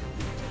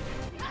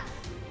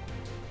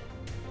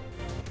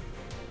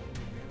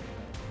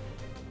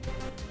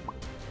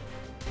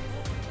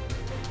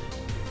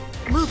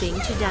 Moving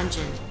to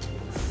dungeon.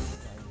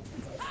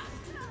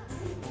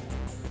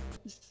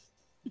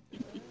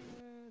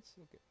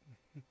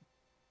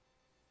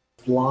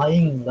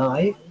 Flying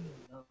knife?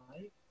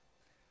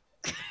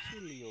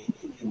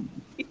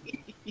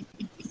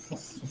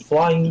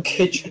 Flying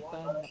kitchen?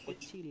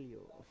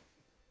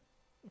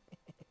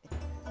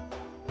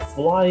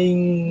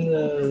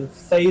 Flying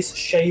face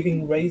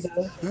shaving razor?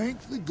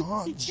 Thank the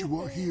gods you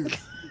are here.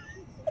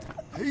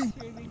 Hey,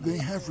 they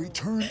have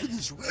returned to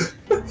this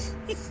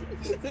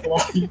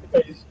Flying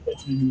face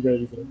shaving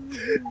razor.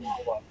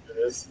 Oh my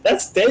goodness.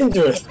 That's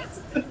dangerous.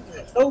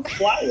 Don't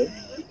fly it.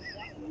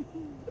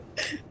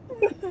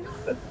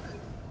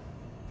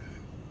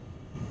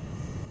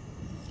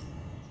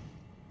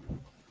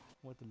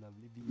 What a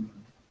lovely view.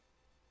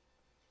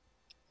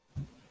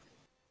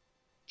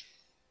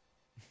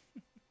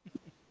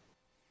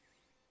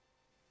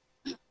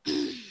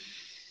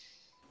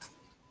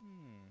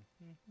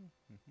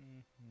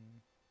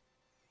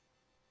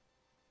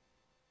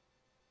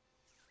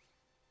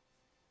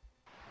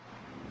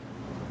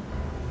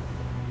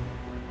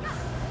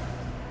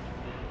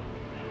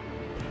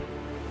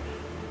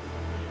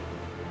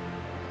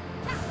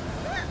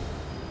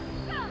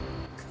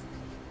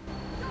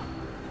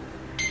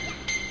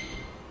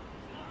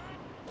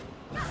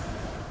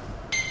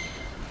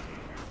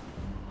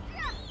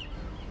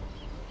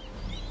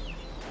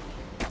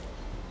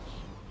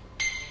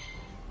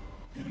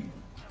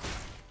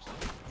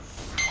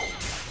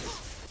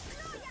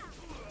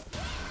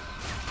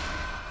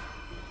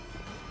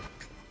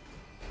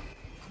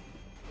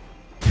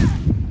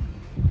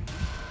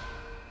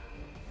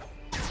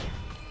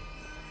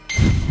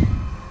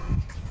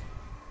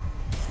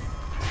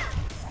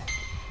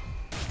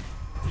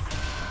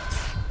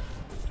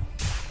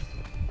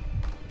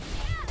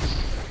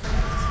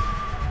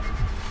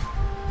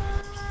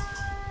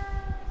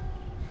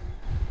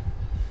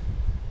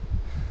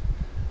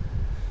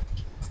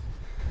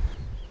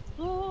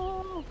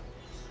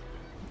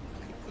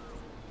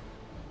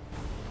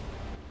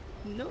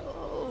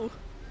 No!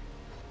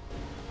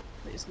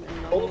 Please me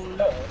Who's alone.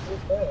 there?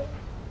 Who's there?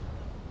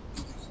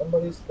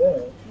 Somebody's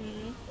there.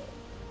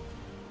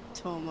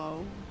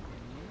 Tomo.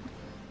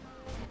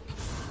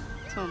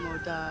 Tomo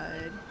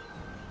died.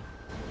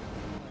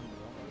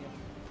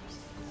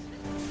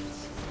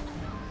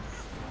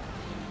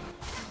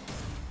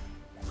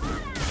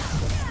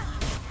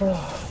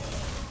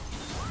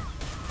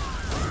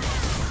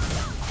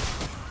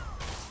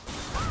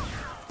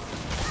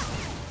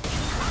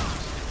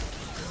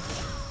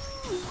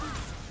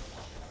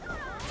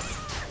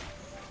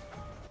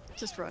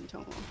 Just run,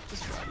 Tomo.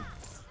 Just run.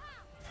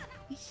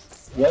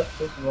 Yep,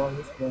 this one,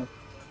 this one.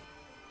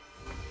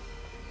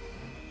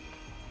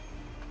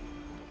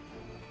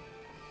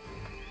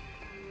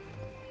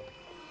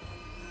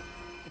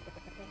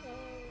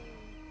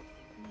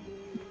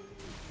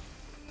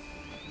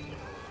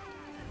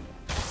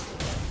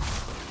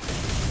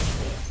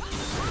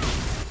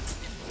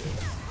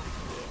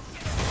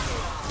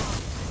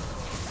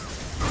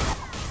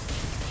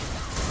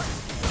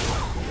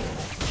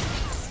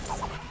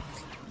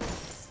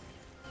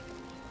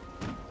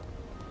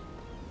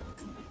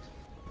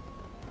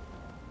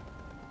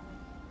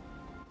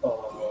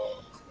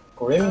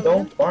 Grim, A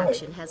don't loot fight.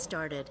 action has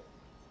started.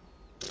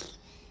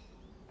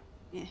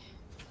 Yeah.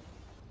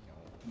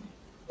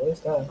 What is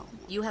that?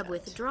 You have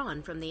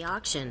withdrawn from the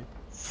auction.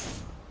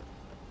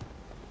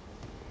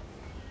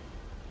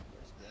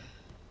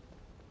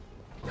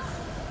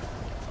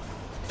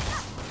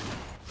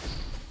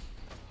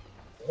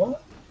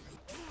 What?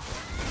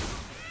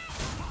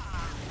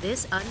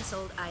 This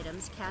unsold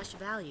item's cash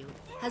value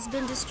has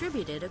been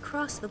distributed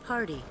across the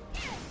party.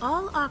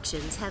 All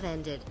auctions have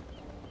ended.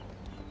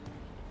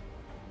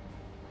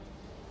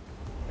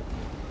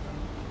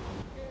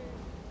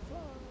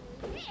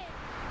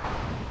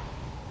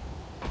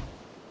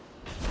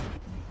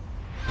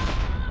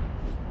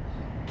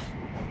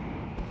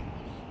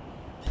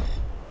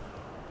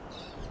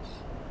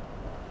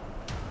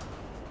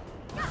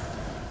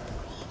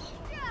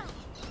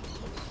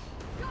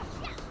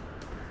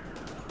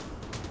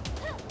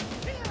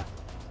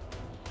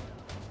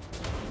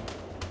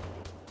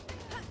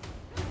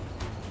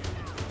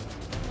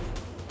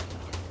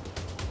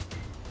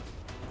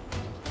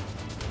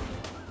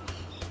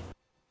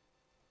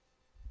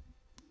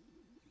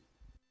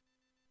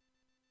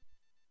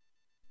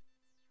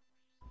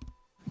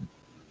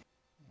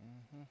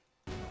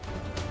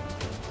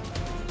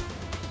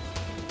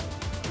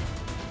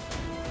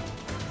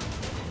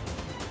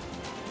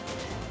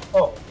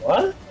 Oh,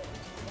 what?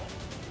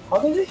 How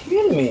did it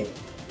hit me?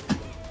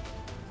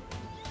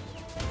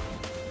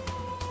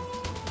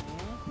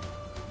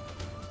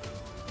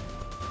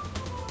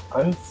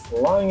 I'm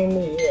flying in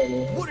the air,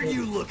 man. What are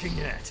you looking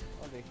at?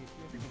 Oh, they hit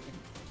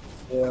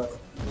you. Yeah.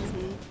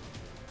 Okay.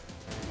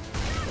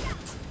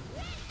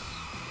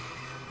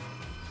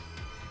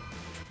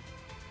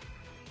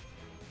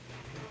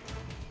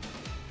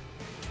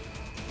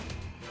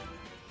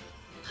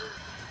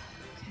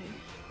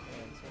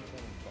 Yeah, this one's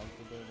kind of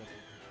bumpy there, but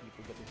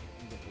people get it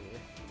in the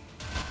air.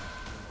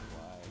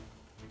 Why?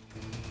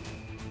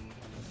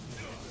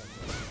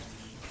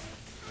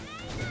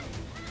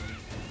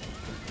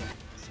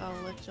 So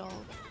I'll let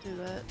y'all do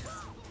that.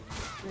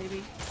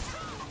 Maybe.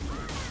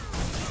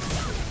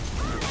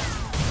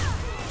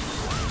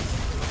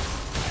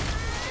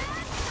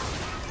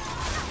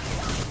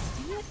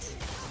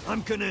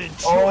 I'm gonna enjoy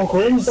Oh,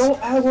 Grim, this. don't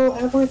aggro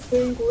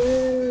everything,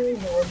 Grim!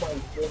 Oh my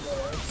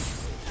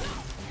goodness.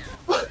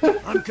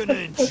 I'm gonna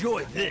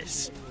enjoy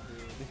this.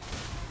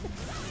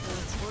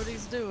 That's what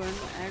he's doing.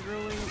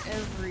 Aggroing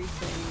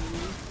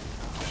everything.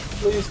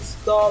 Please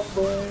stop,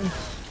 Grim.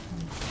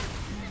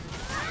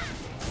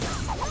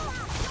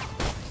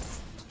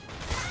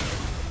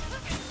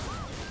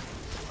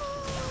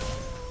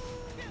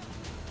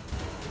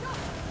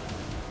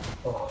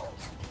 Oh.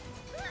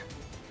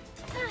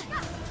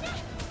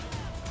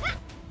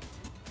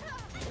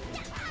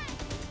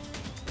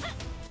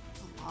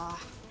 Ah,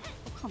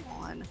 oh, come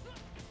on.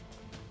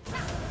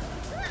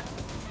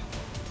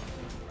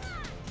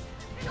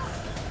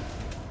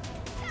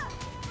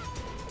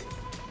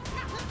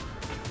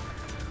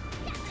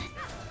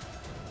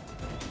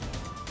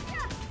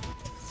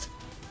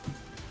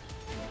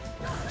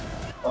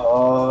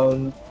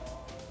 Um.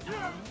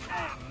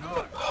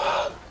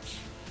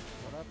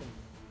 What happened?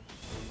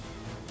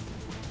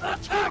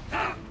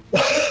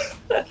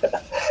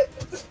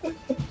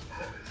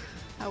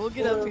 I will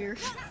get up here.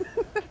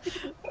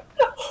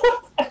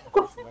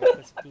 Wife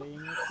is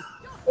playing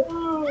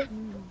it.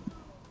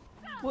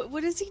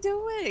 What is he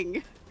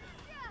doing?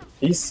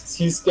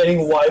 He's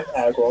getting wife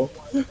aggro.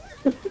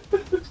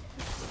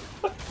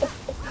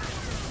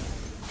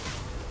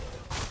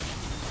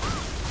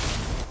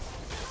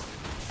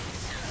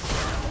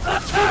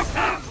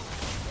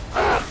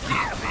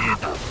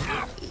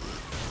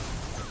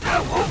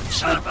 I won't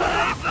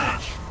survive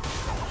this.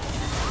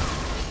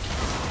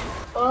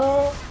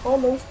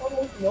 Almost,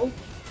 no.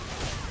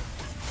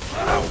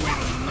 I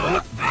will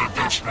not be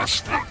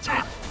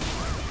disrespected.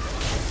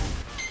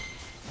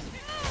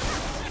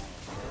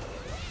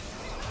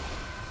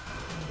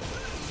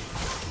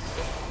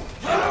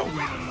 I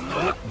will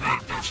not be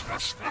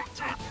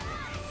disrespected.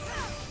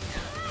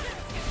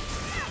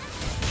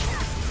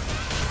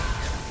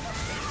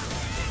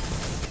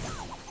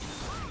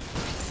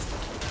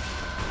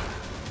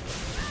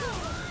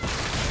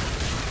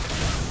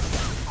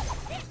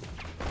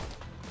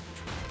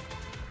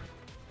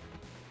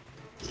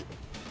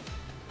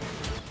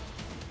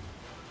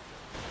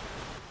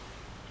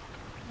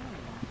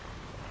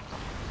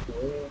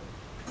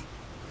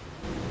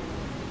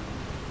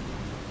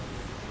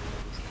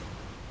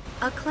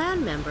 A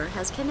clan member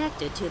has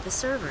connected to the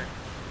server.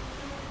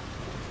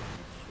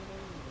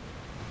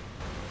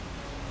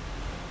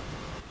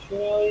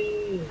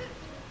 Yay.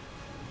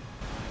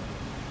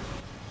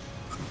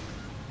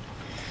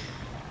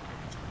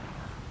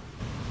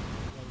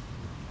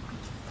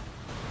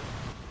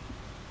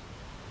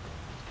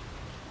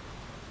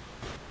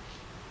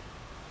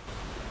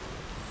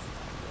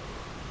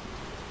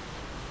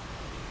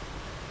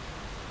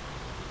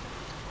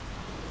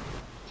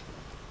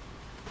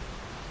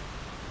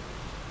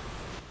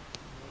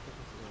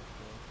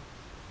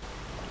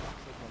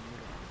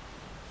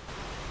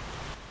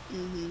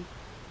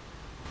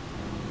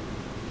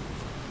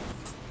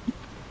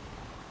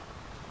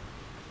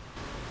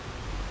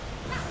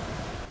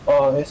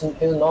 No, he's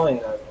annoying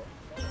now.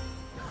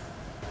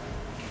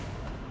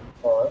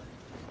 Alright.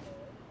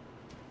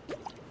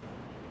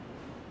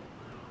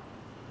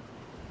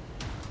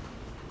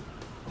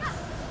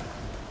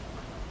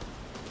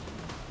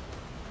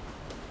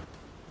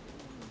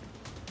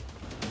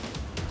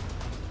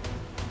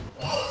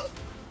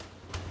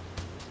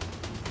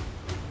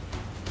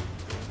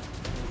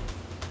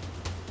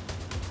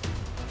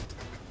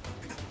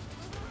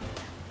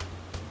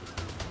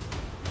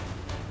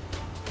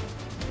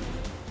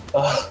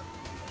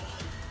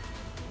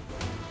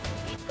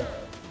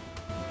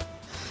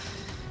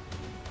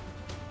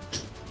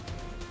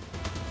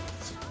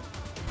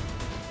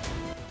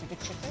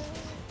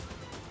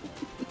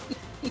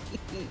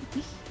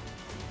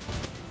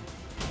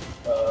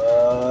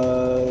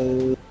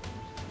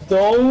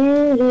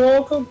 Don't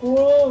walk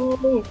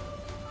across.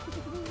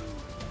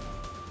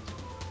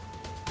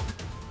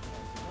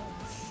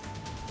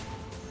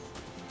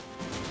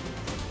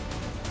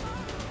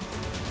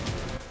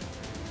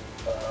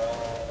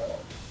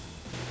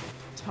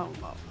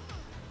 Tomo.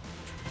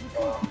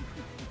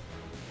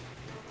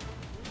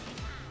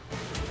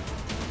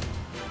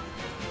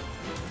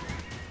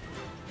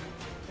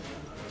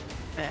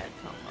 Bad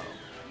Tomo.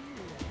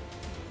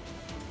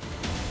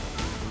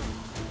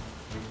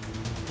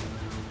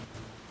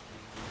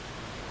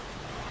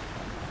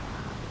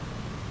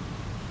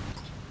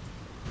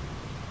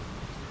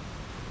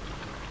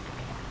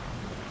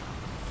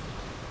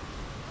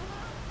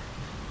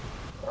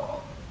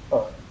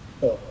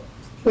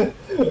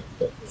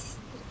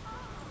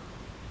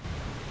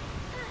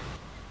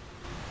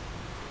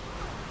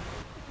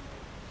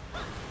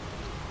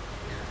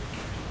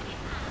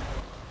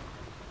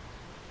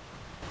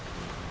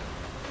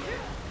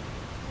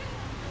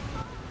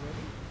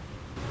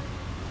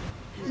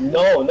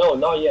 No,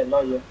 not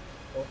yet.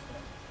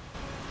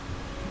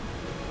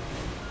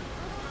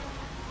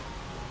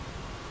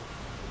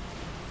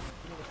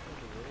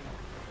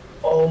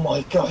 Oh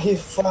my god, he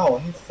fell.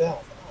 Does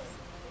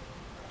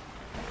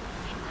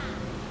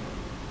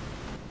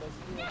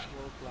he have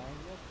roll climb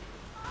yet?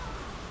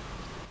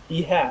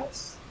 He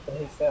has, but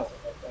he fell,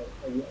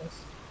 I guess.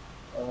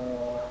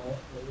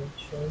 Let me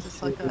change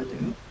Just like I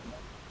do.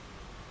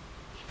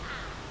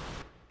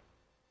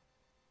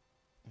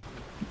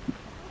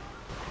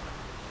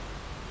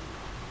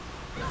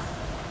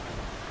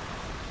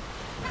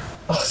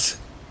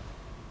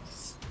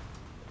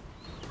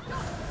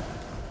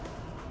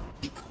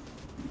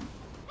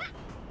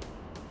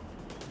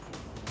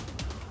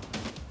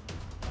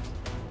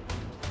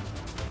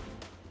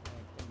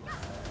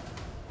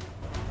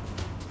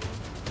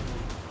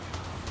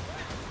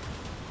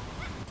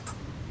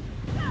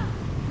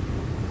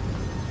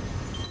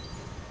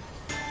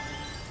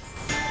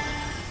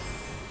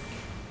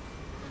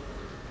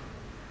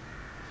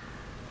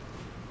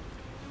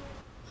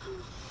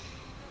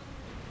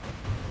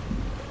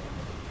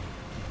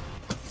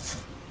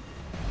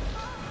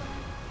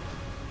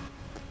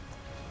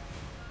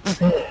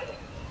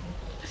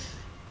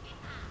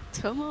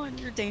 Tomo and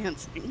you're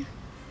dancing.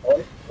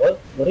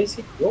 What is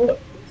he doing?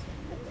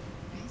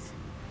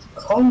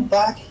 Come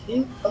back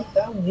here, come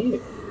down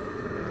here.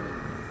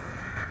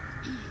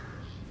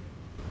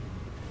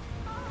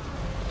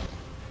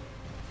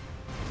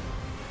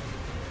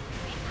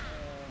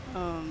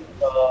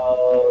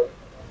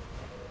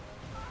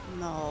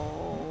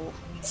 No.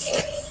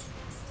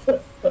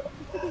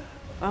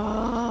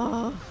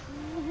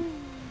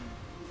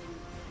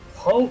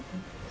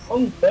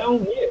 Come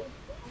down here.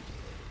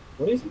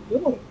 What is he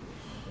doing?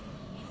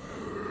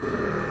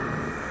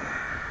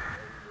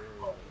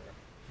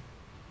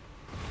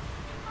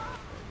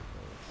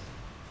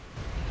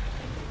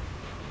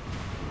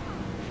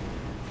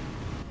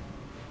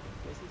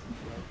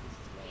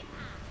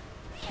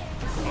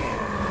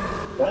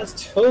 That's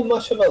too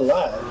much of a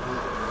lag.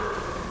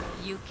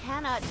 You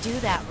cannot do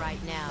that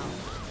right now.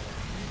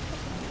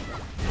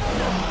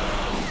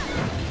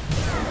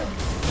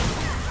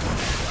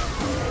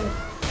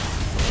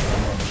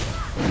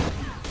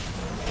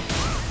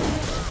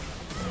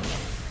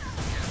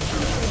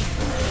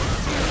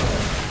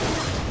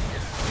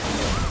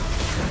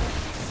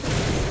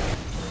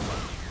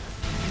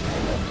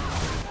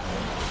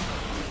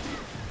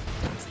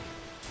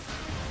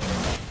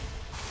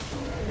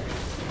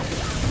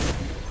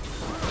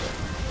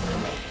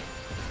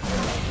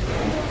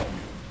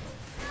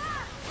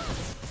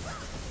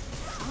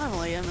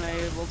 Finally, am I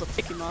able to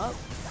pick him up?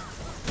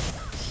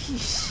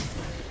 Sheesh.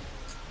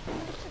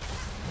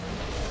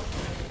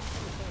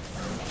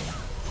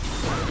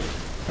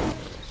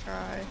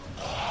 Try.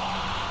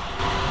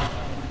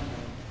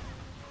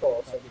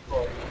 Cool.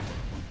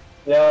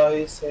 Yeah,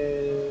 it's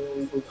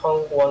we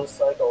count one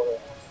cycle there.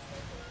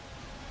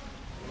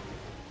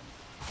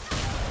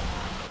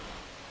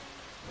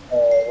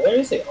 Where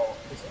is it? Oh,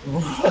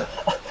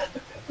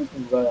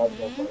 it's right out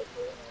there.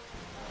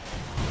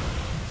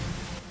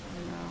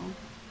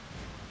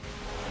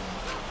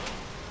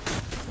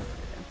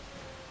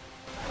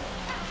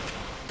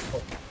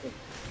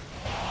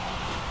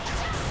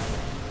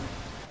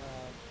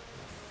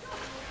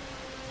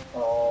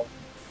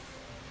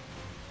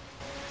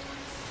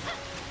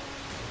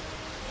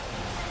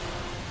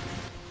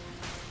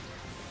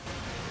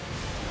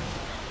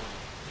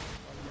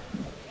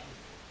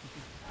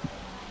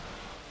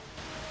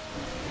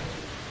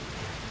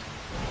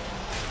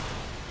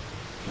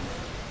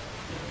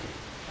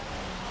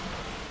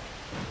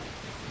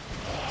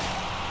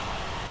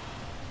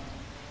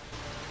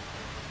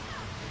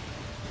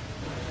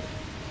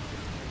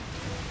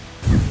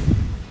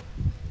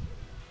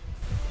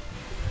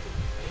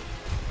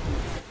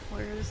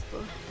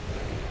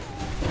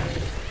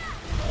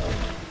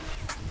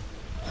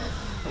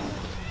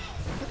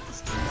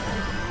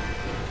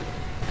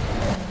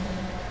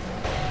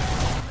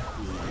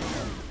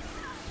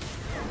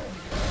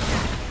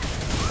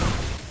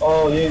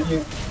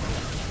 you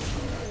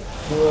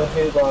were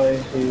hit by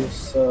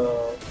his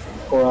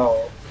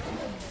growl.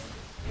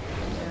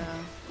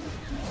 Yeah.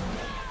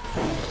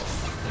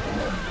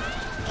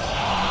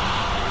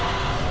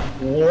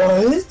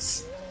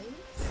 What?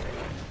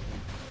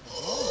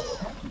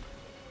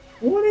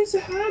 What is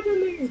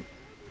happening?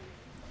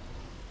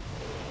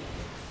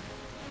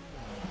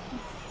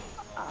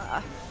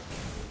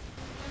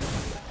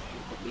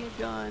 Give me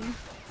a gun.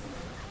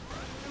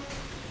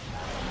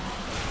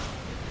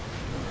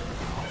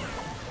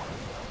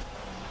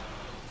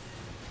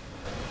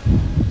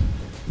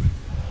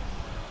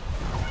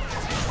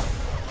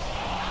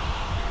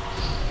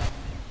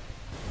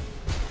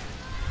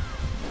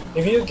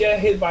 If you get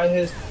hit by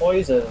his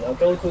poison,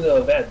 go to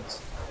the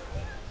vent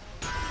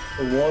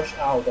to wash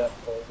out that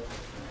poison.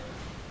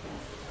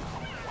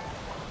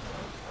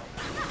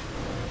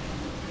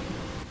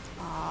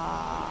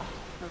 Ah,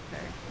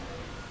 okay.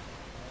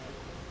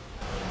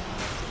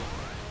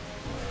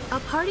 A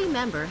party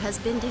member has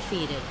been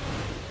defeated.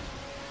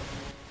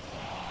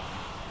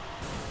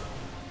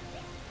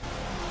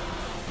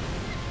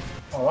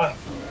 Alright.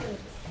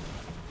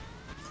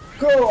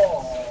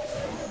 Go!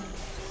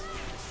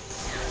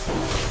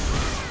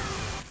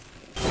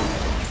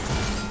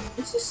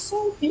 This is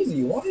so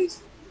easy. Why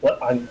is...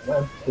 What? I'm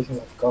picking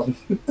up gun.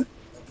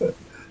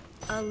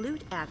 A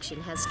loot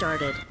action has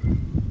started.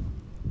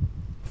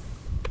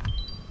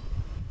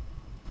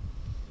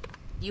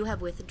 You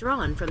have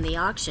withdrawn from the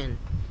auction.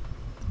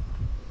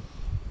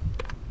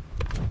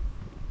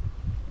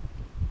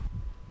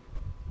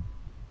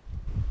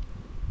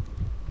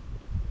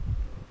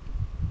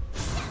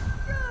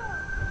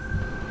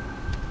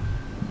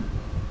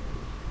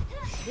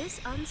 This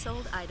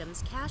unsold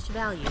item's cash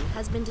value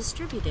has been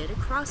distributed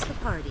across the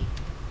party.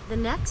 The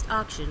next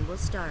auction will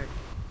start.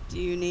 Do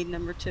you need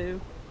number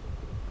 2?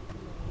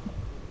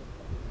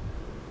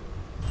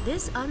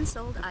 This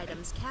unsold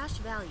item's cash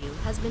value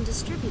has been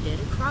distributed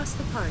across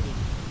the party.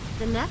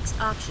 The next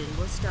auction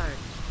will start.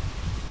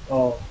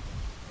 Oh.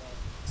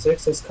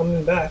 6 is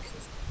coming back.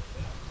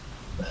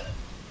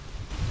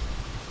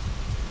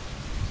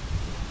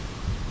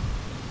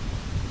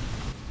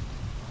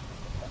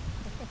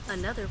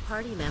 Another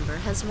party member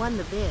has won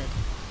the bid.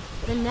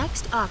 The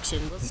next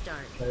auction will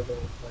start.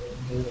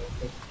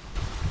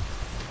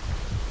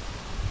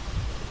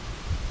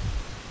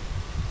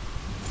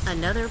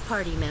 Another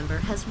party member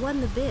has won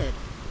the bid.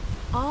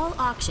 All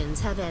auctions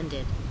have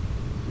ended.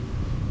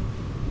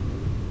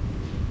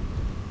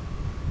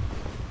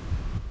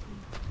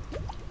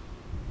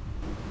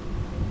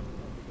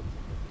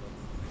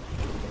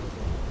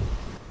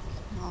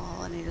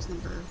 All I need is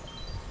number...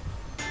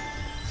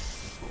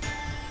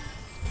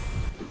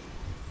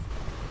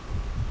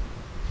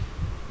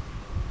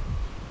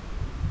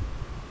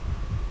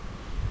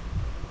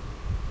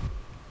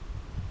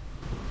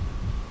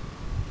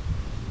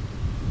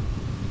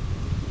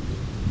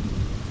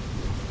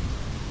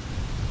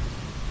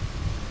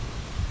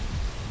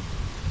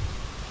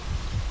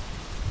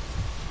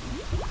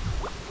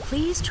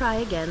 Please try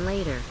again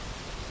later.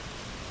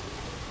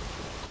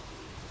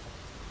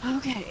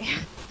 Okay.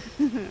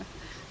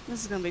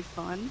 This is gonna be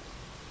fun.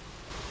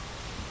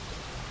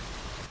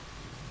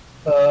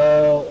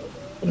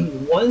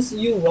 Once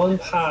you run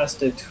past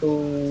the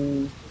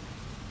 2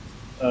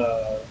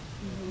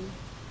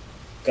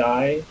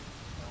 guy,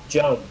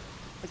 jump.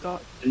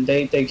 And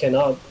they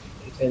cannot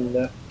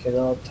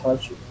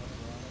touch you.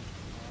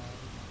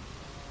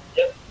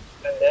 Yep.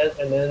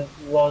 And then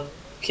run,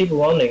 keep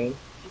running.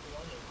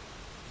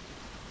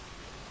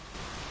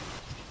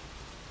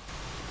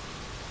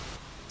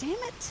 Damn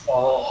it!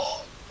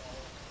 Oh.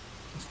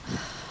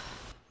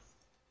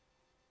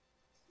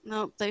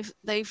 Nope, they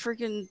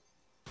freaking...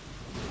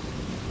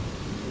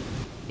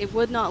 It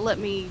would not let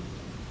me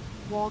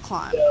wall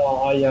climb.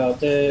 Yeah,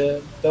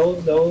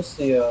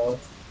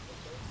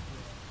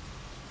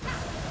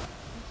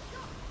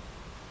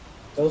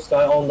 those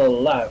guys on the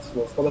left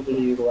will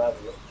probably grab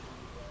you.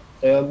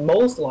 They are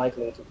most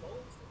likely to.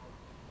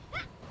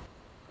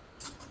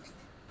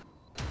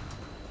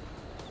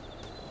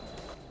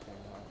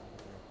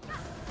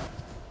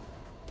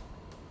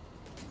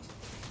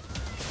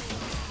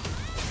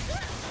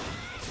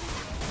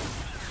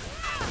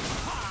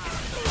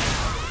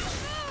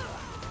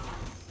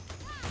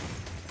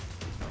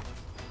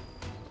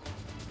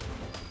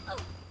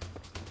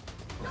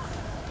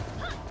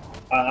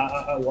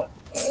 What?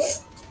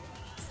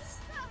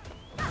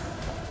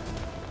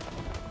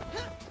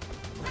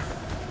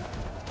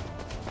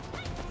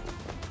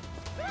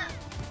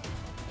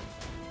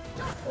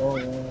 Oh,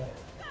 yeah.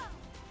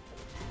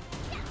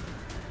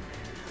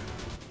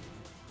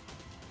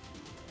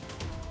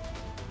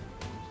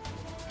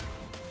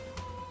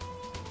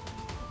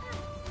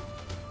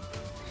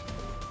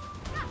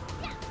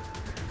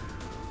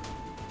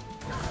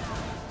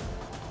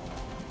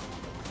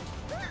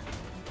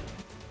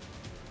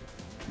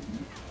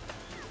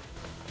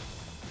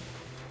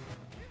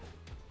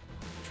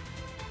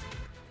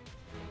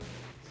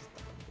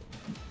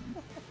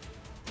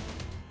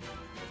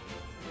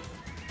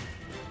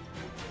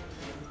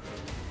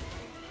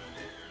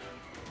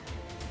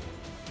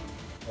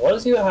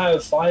 Once you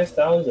have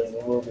 5,000,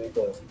 it will be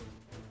good.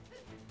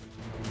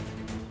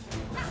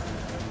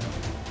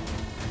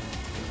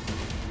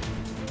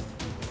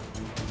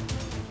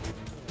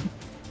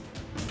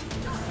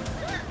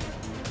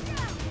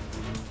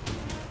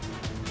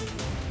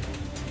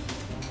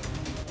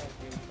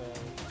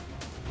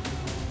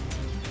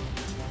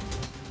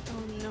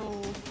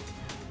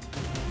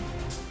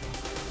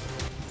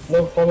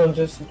 No problem,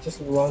 just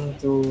run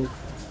to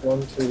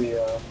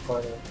the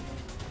final.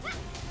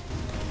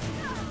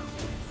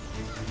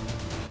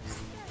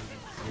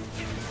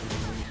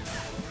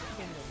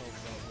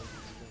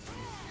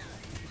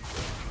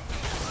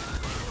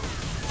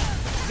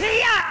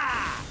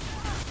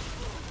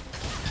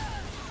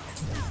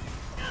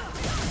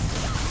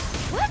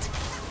 What?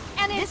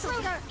 And it's so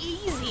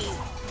easy.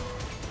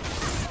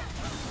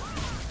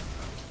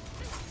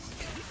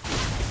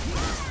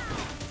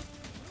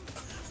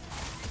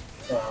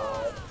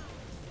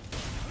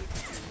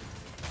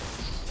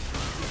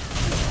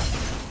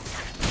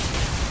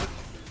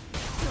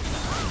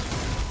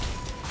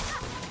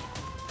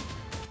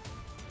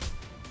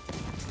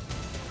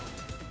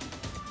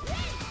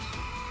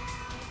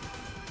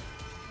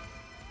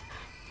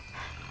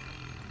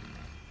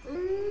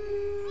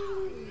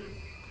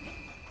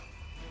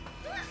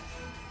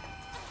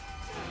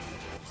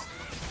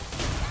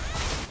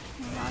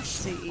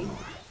 See.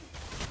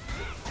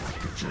 I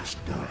could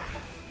just die.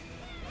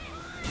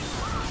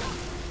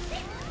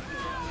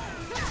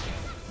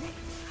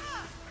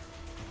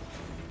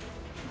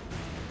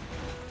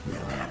 We'll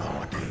have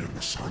our day in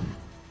the sun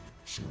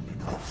soon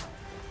enough.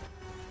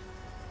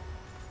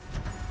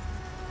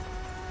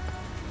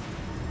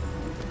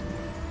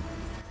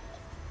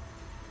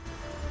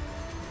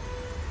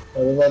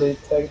 Everybody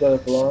take the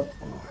block.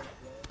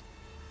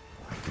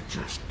 I could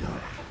just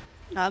die.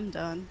 I'm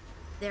done.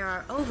 There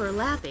are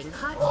overlapping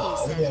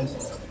hotkey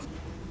settings.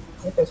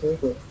 Okay, that's really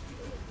good.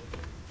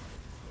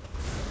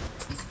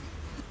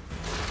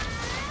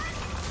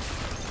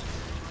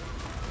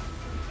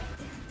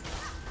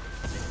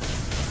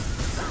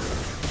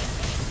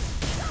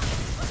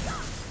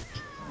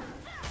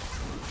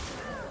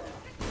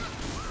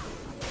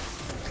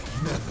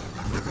 Never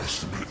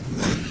underestimate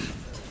me.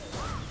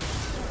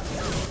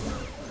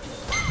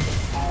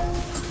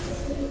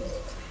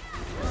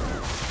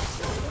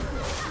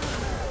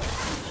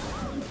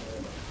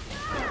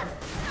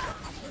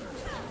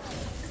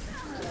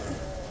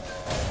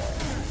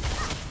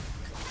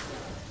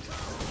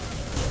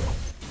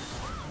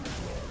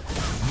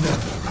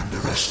 Never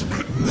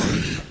underestimate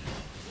me.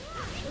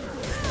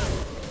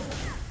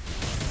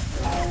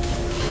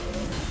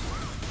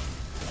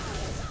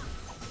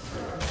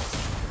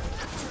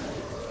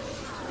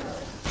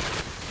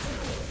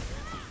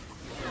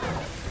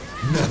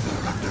 Never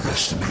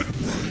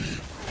underestimate me.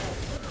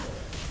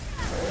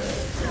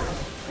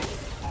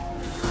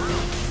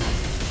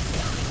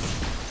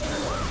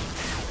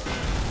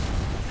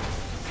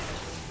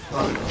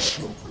 I'll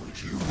sober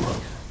you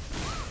up.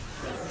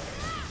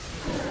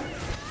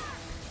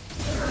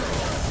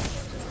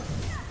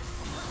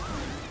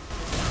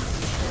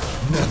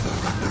 Never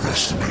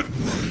underestimate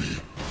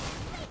me.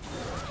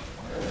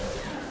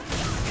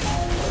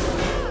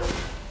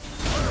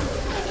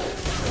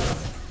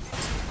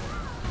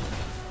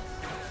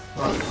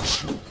 I'll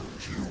sober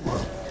you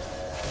up.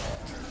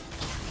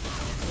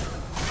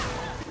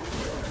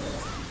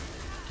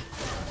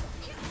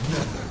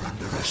 Never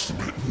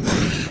underestimate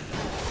me.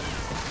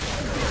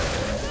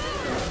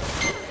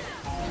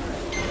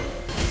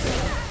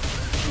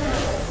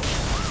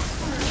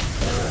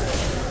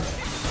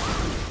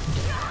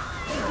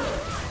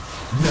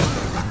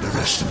 Never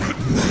underestimate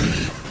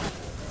me.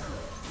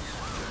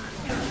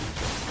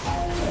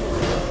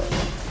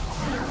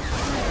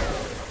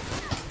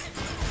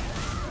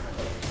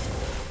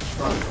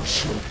 I'll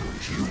sober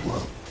you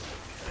up.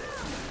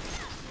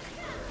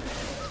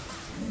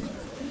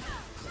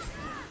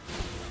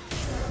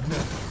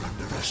 Never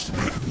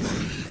underestimate me.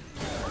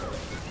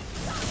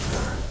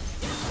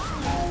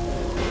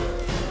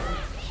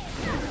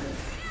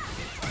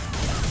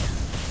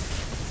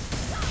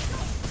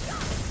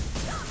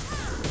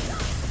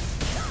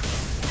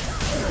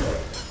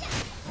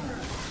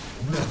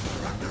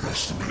 Never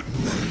underestimate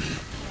me.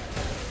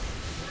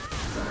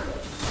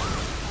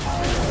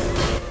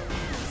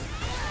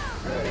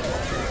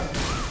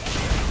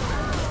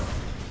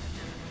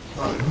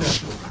 I'll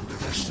never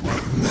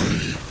underestimate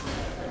me.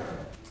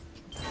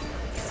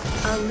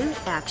 A loot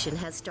action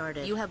has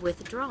started. You have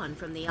withdrawn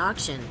from the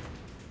auction.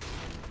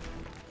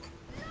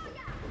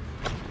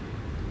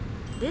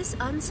 This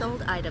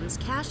unsold item's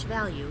cash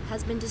value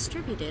has been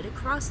distributed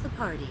across the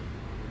party.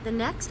 The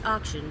next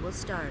auction will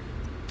start.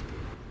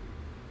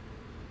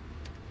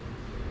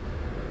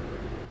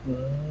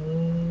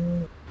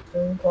 In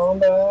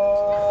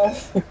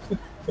combat.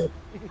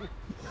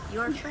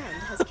 Your friend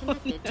has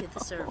connected to the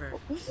server.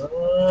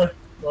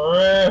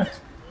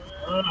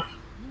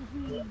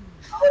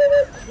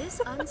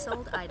 This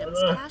unsold item's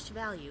cash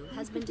value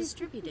has been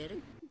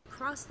distributed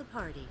across the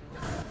party.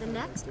 The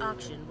next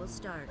auction will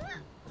start.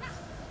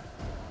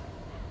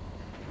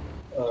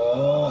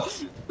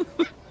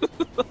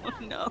 Oh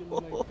no.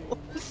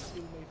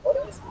 What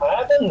is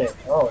happening?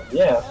 Oh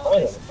yeah,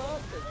 finally.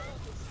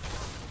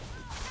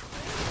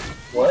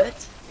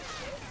 What?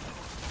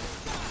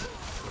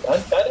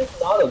 That is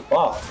not a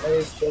boss. That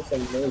is just a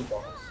mini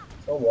boss.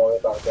 Don't worry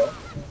about that.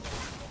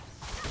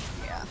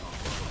 Yeah.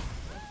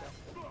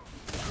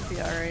 It'll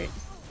be alright.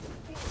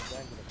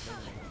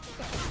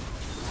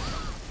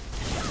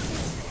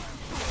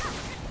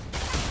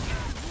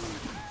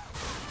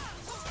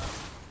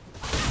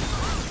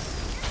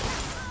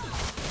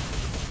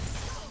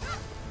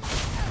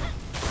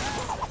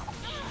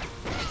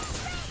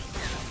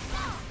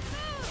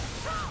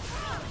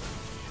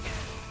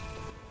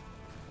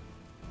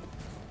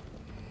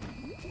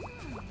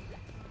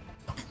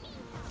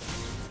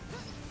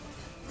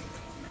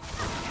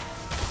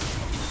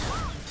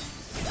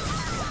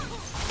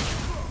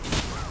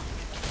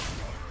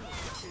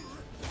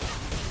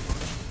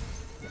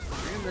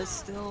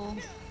 Still.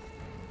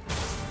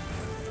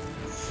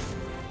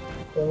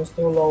 They're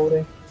still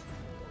loading.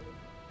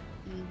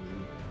 What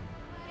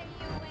are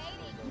you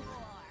waiting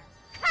for?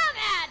 Come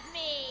at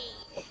me!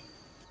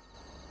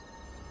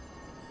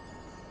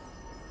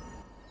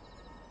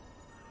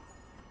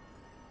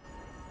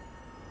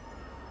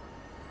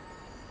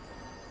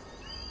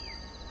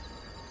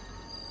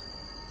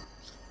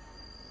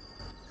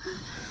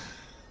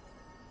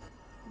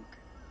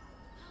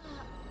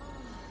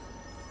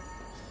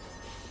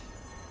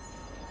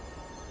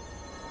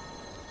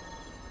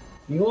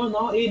 You are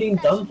not eating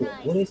dumpling.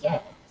 What is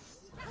that?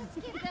 Let's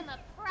give them a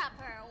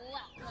proper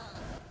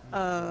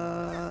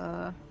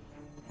welcome.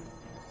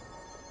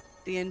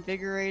 The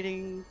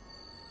invigorating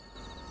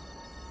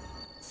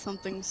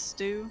something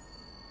stew.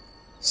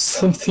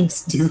 Something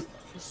stew.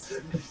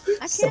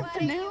 I can't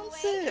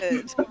pronounce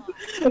it.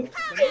 Come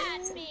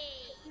at me!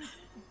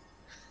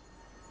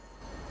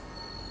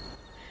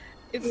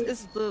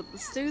 It's the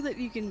stew that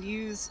you can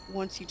use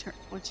once you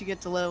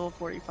get to level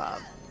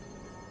 45.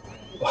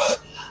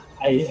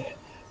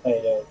 I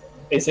don't know.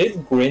 Is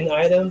it green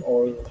item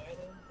or? How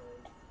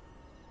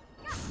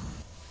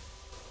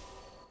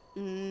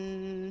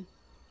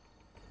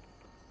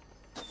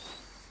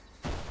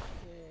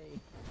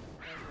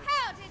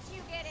did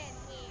you get in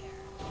here?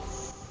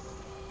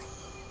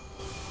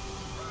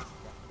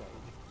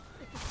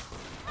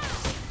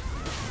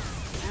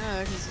 Yeah,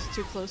 because it's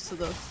too close to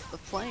the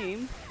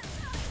flame.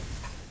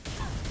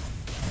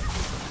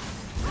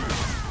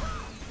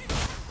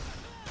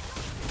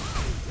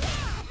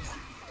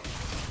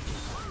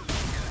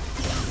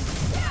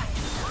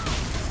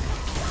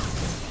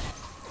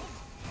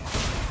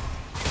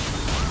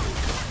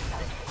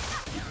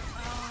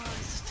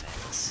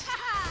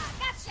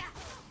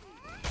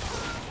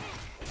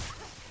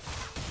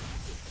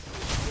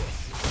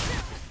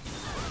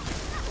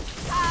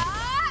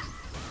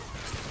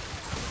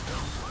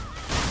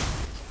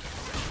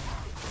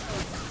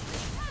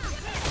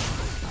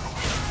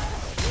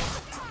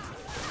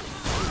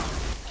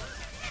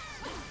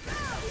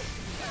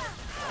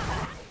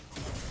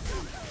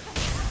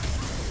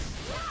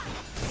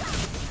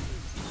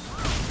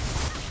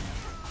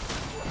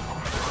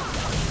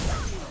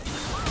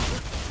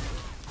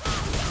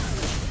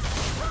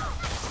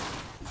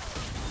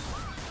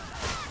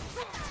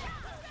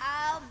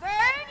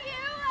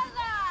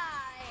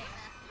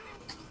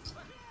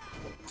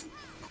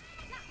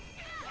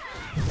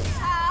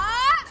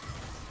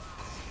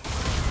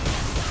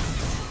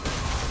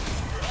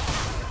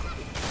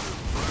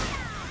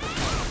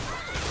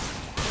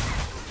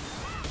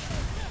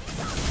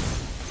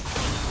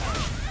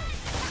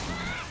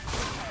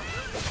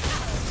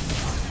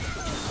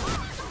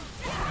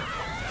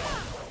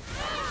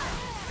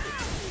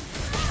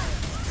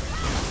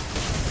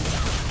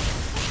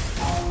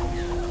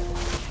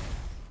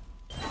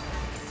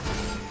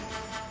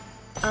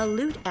 A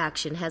loot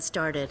action has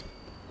started.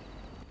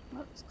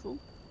 That's cool.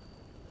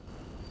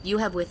 You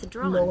have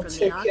withdrawn No from the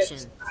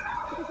tickets.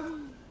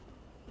 auction.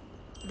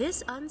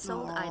 This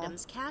unsold Aw.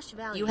 item's cash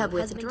value you have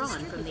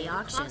withdrawn from the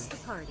auction. The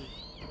party.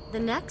 The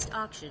next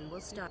auction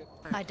will start.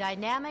 A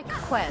dynamic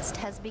quest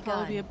has Probably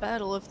be a begun.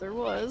 battle if there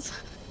was.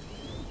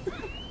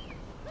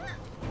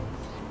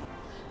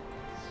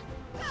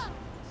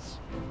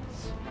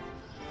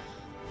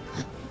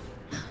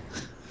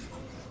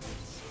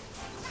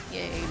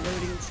 Yay,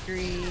 loading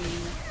screen.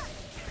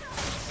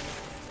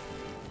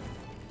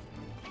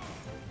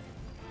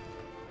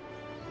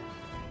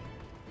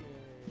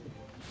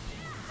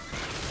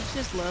 I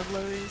just love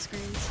loading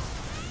screens.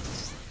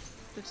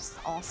 They're just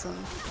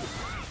awesome.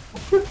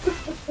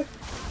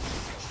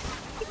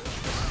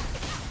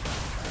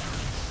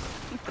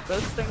 The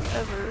best thing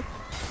ever.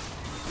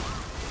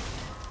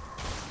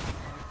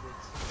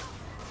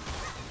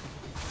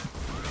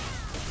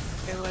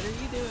 Okay, what are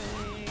you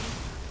doing?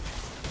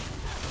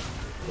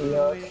 We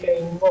are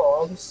killing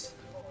mobs.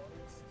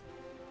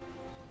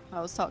 I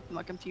was talking to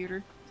my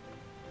computer.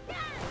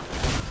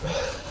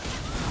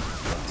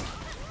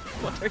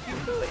 What are you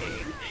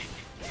doing?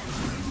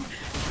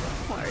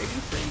 Why are you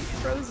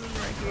frozen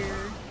right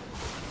here?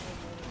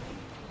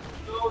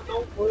 No,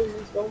 don't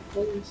please, don't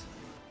please.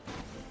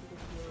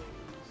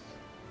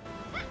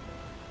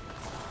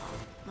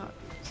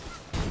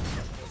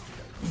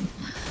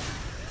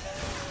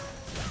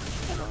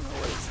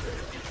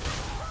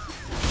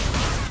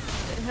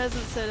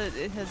 hasn't said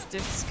it has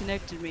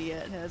disconnected me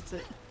yet, has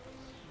it?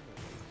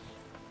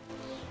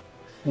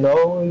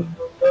 No,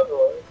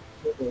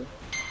 never.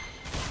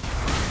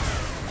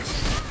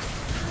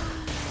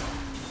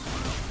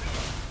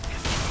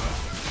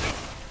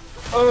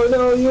 Oh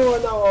no, you are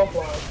now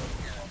offline.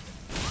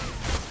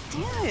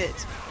 Damn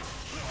it!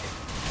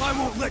 I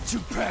won't let you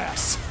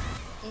pass.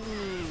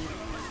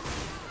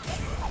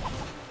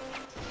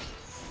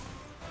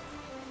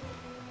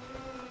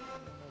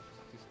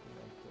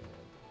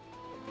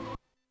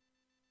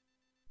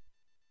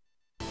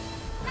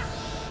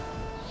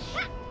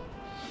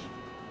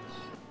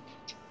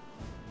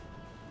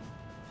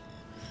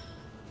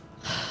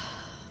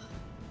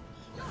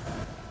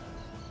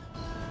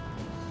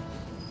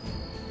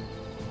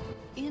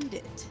 End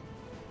it.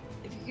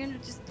 If you're gonna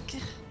just.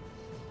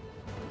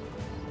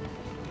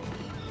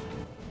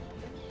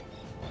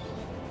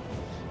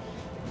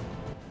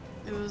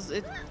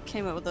 It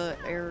came up with an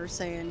error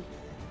saying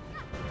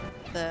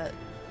that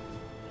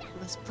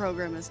this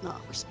program is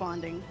not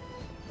responding.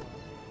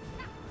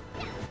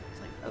 It's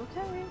like,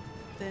 okay,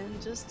 then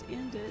just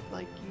end it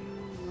like you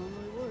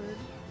normally would.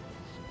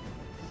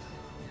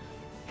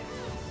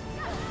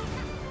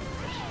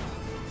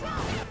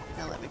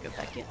 Now let me go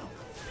back in.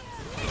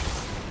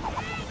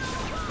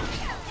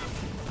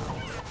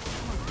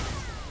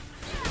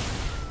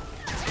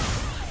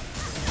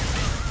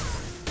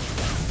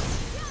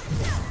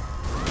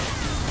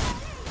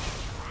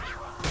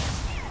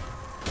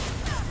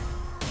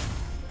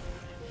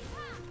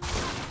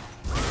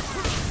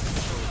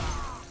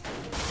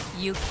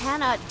 You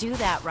cannot do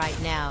that right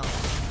now.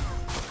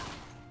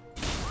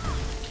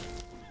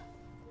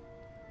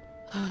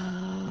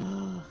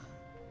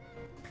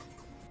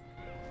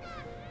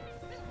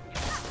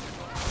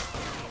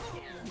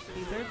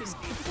 You better just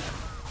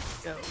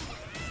go.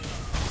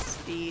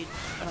 Speed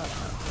up.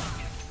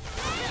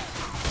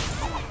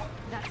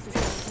 That's the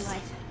secret to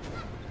life.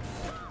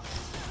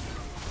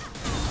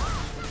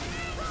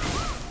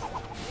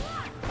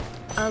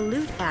 A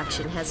loot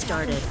action has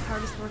started.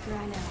 Hardest worker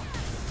I know.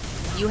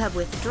 You have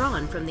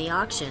withdrawn from the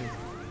auction.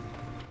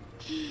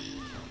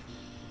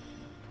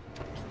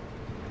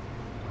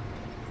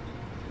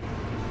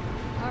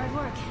 Hard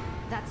work.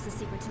 That's the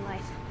secret to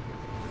life.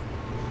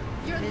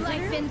 Your Visitor?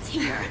 life ends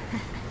here.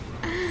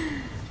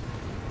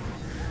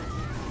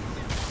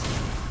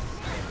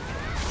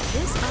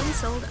 This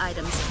unsold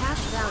item's cash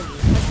value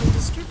has been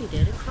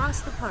distributed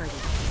across the party.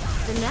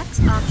 The next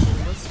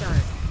auction will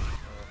start.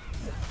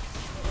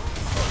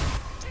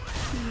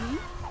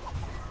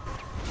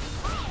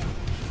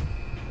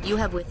 You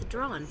have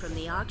withdrawn from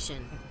the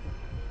auction.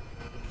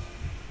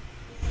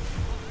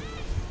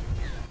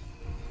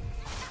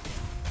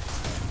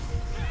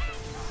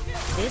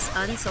 This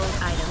unsold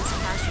item's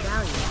cash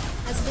value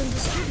has been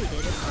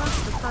distributed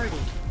across the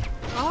party.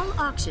 All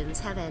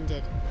auctions have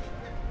ended.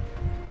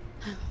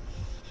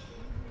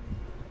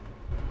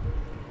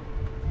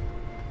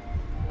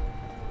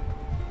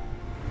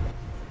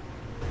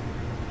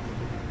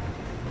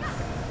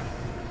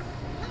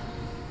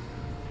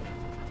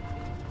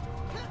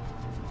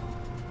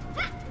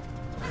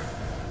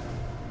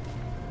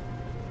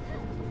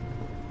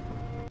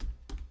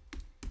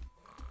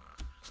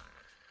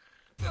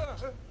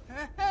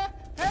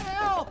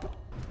 Help!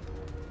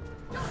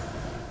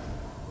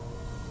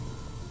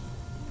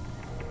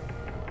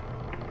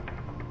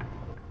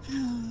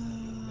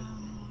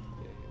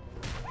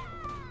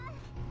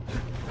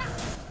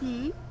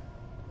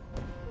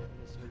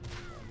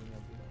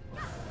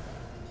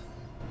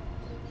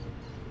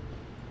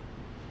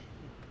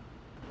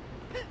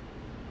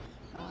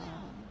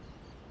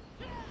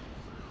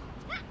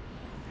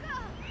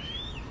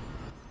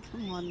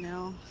 Come on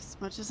now. As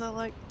much as I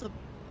like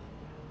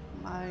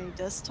my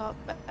desktop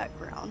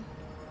background,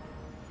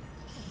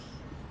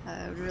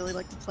 I would really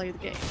like to play the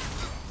game.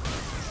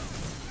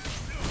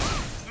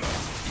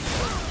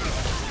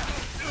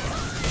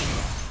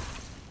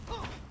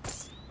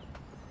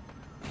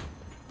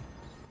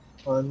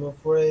 I'm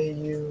afraid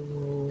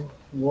you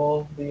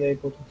won't be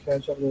able to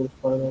catch up with the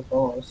final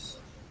boss.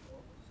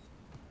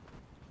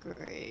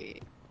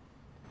 Great.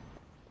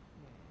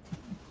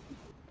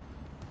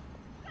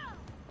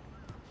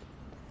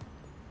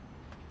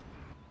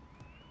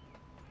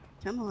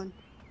 Come on.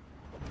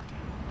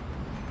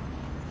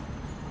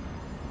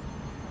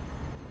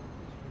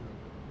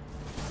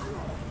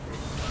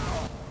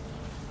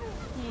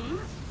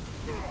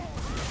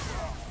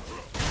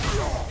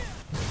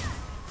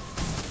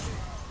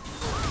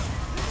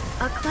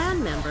 A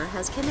clan member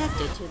has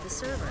connected to the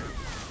server.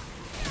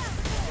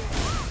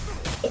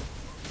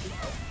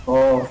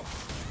 Oh.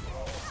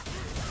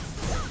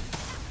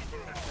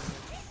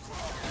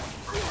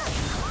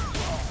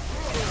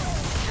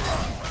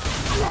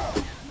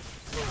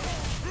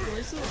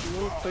 This is a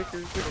little quicker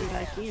getting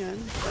back in,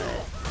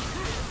 but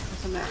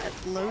I'm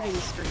at loading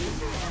screen.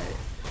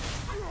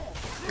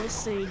 But we'll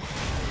see.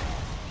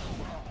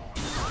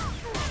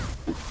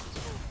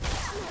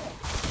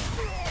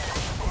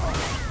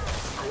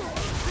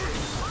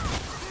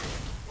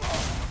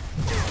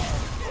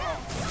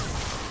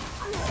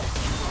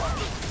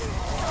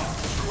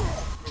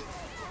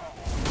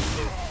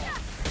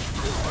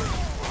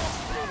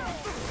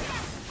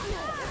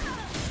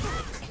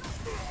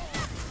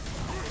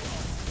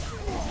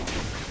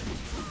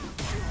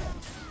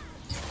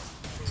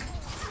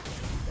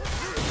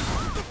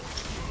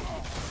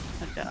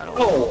 I don't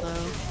know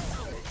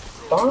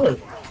though.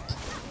 Darn.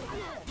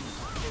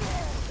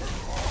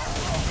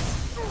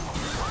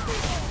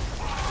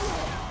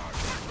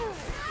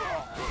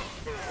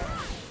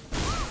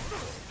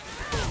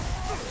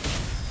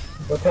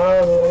 Look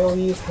how the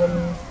AoE's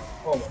coming.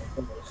 Oh my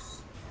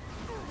goodness.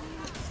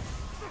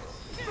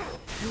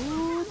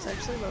 Ooh, it's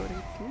actually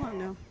loading. Come on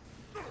now.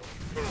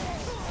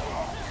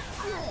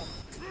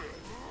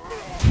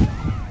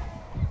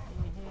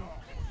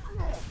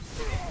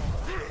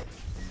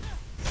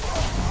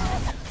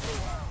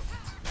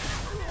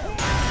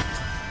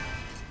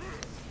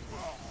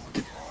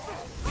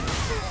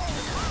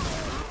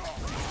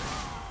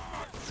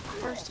 It's the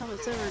first time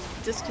it's ever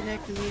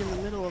disconnected me in the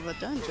middle of a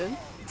dungeon.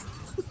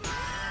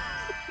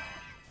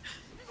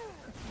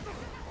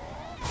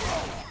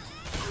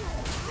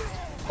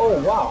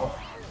 Oh wow.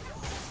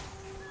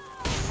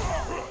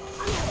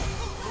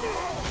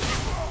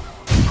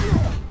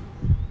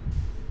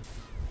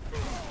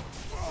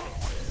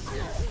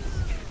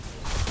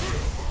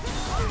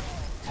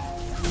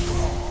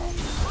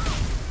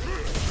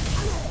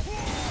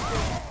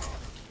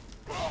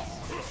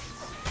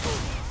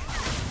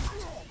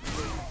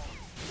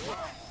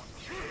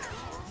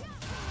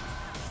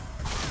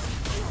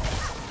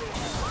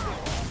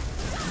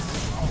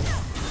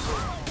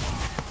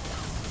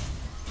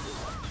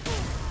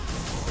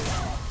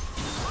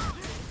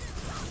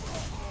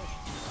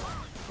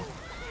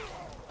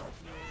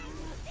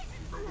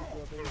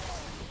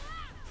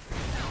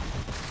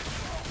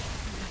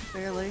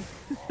 Barely.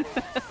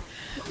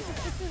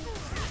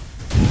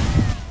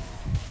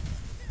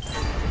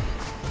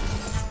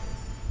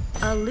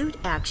 A loot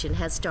action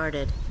has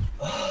started.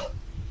 We have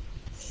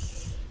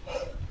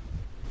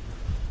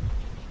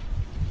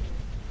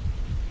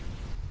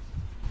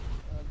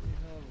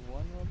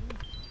one Robin,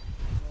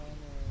 one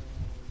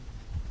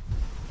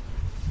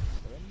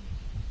 7.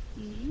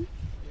 Mm-hmm.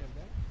 We have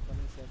that,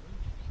 27.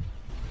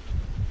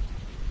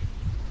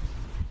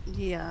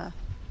 Yeah.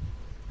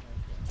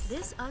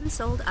 This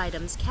unsold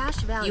item's cash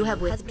value you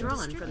have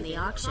withdrawn from the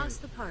auction across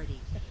the party.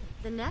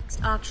 The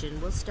next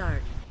auction will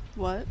start.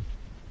 What?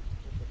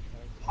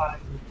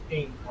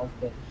 Paint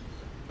outfit.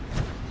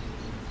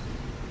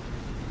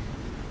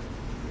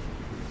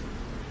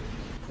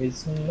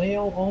 It's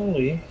male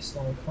only,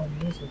 so I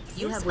can't use it.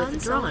 You have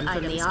withdrawn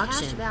from the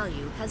auction. Cash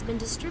value has been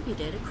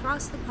distributed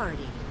across the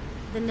party.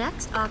 The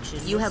next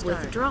auction you have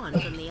withdrawn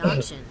from the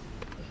auction.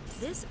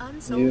 This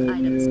unsold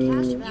item's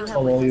cash value you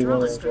have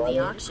withdrawn from the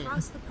auction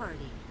across the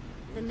party.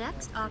 The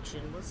next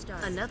auction will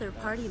start. Another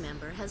party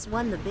member has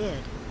won the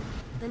bid.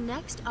 The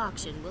next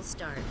auction will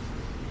start.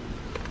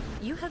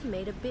 You have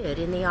made a bid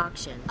in the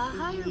auction. A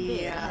higher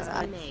bid has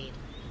been made.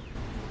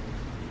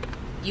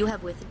 You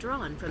have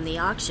withdrawn from the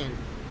auction.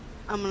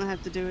 I'm gonna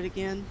have to do it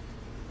again.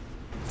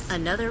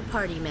 Another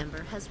party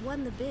member has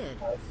won the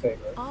bid. I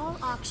figured. All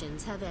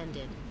auctions have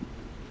ended.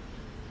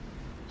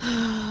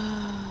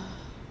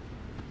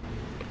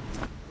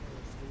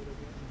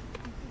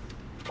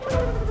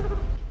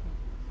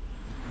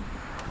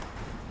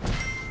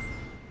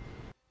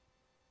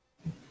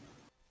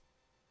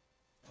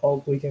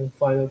 Hope we can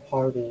find a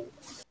party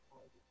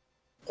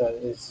that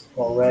is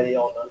already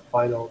on the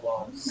final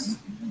boss.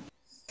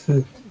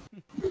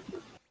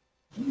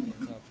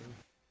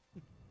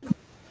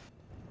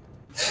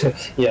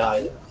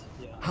 Yeah.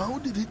 How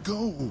did it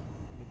go?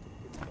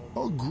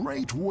 A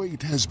great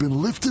weight has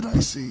been lifted, I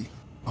see.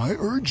 I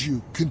urge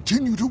you,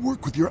 continue to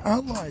work with your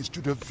allies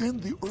to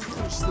defend the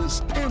Earth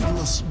this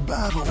endless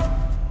battle.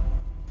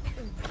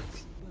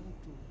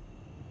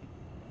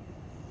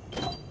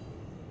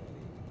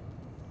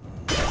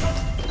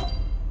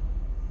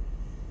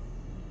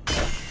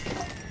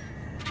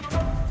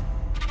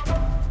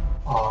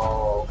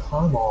 Oh,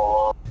 come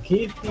on.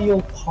 Give me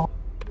your part.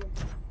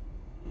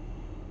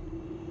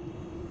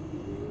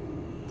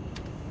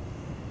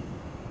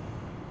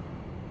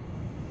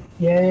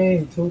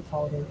 Yay,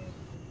 2,000.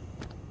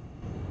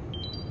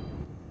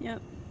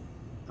 Yep.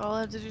 All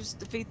I have to do is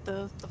defeat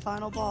the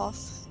final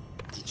boss.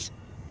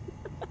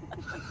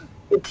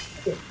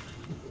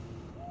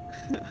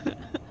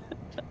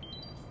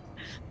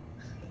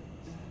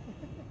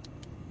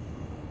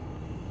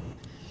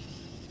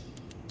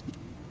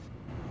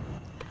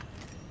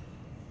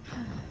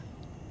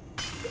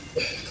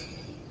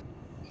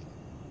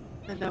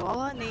 But no, all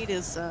I need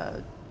is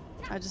I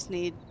just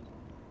need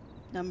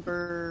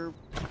number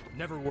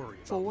Never worry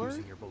about 4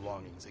 losing your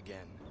belongings again.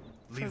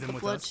 for Leave the them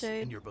with us,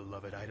 bloodshed. and your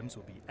beloved items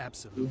will be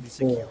absolutely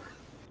secure.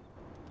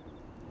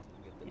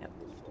 Yep.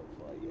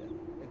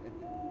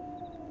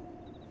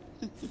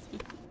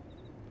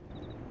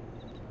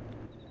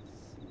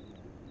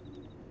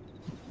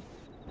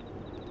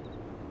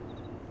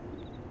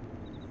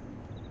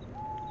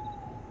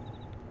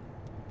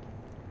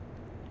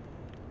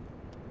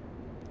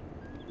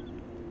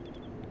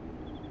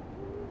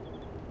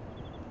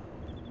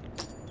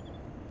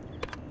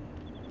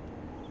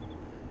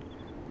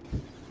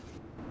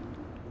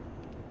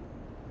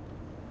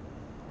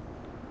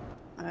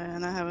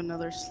 And I have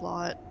another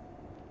slot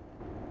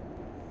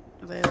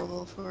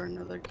available for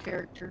another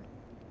character.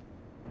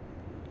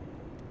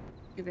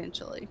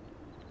 Eventually.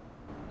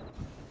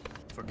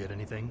 Forget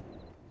anything?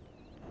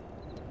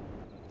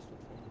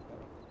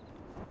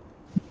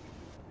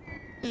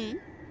 Hmm?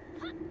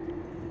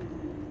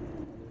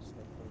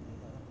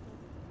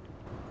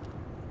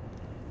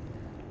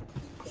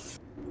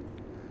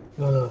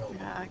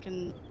 Yeah,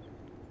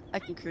 I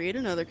can create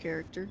another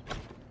character.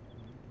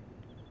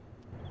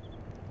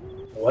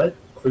 What?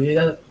 Create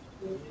a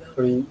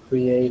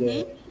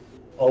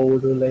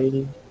older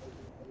lady?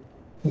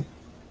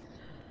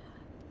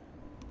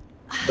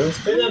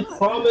 Christina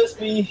promised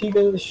me she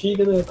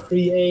gonna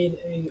create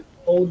a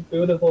old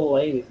beautiful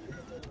lady.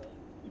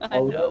 I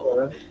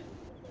know.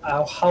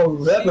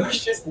 However,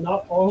 she's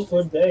not on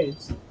for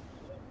days.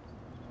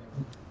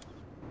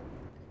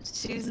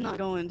 She's not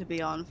going to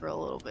be on for a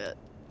little bit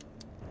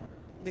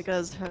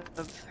because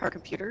of her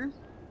computer.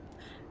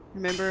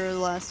 Remember the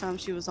last time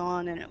she was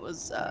on and it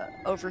was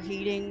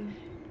overheating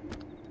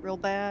real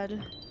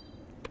bad?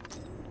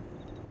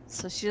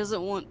 So she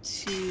doesn't want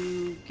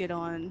to get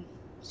on.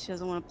 She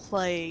doesn't want to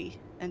play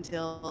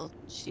until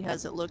she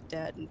has it looked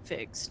at and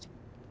fixed.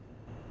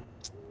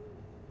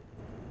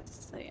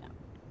 So yeah.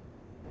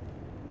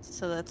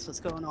 So that's what's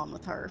going on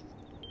with her.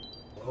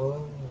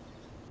 Oh.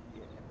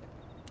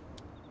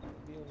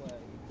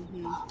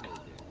 Mm-hmm.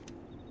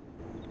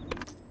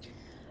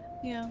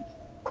 Yeah.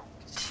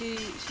 She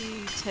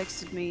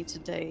texted me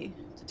today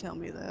to tell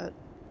me that.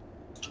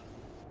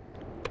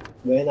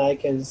 When I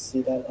can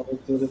see that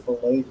old beautiful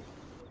lady.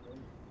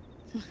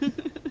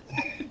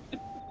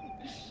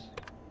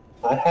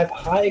 I have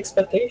high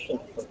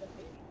expectations for that.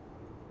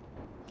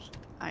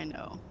 I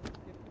know.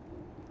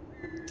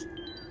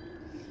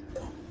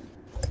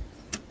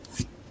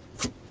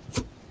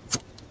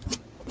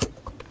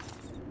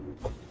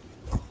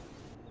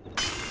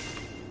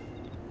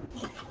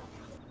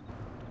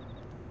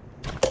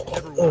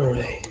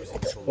 Alright,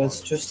 let's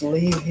just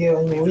leave here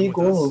and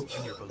regroup.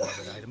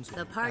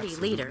 The party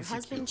leader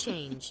has been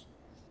changed.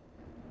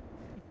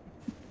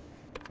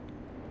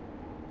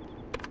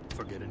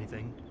 Forget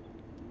anything?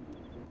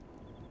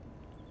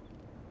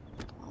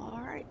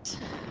 Alright.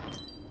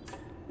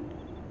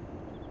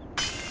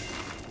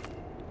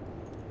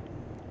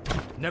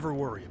 Never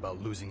worry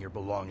about losing your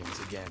belongings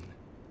again.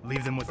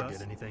 Leave them with us.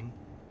 Forget anything?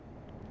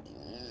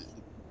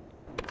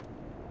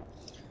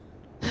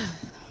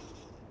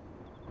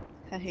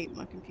 I hate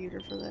my computer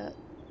for that.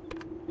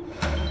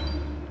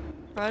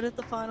 Right at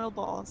the final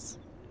boss.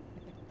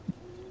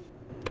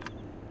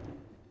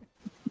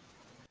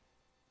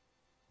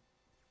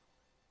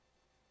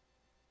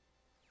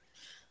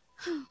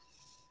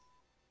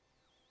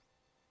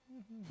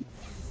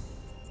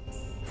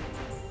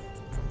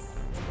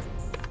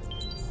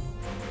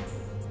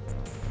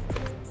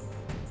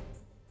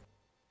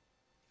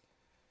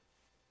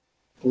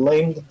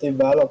 Blame the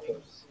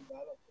developers.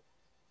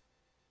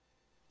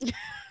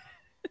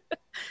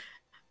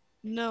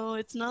 No,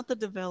 it's not the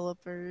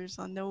developers.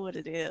 I know what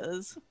it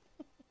is.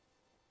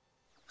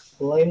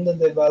 Blame the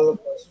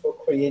developers for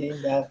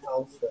creating that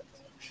outfit.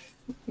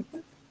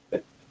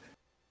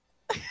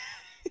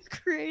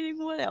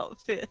 Creating what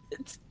outfit?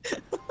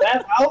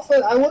 That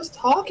outfit I was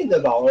talking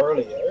about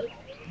earlier.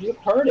 You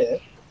heard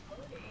it.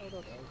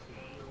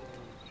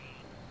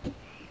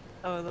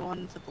 Oh, the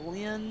one for the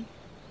Lynn?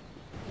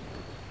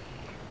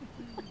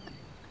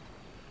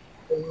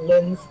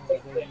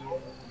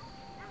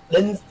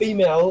 Lynn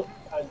female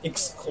and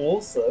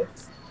exclusive.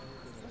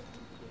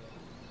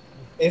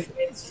 If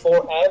it's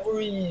for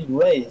every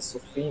race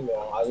of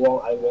female, I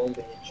won't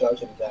be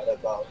judging that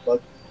about.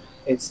 But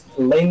it's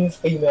Lynn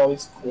female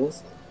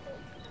exclusive,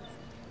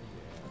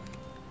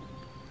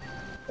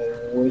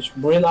 and which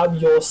bring up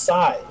your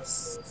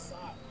size.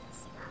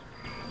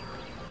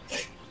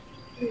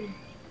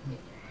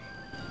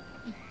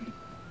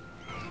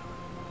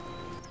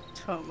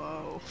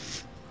 Tomo.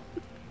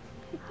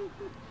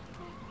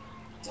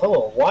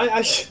 Tomo, why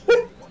I should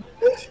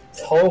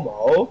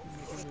Tomo?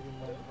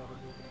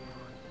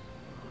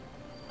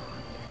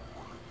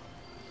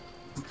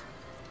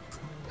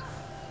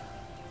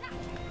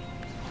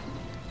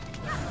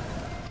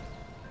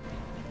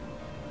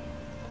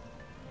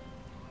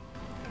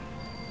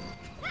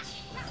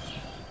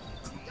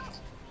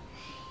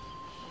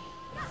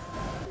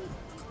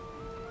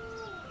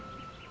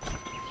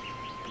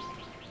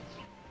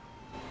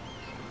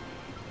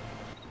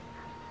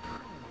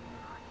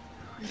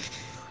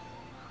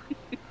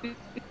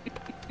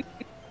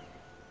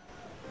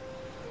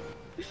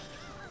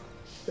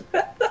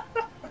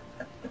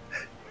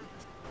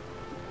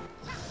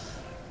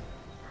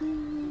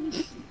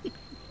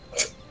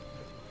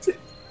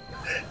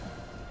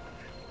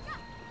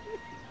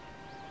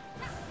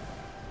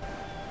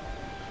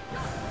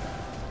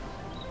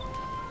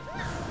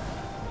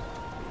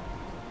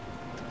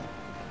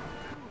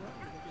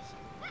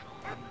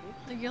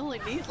 You only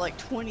need like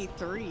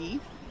 23.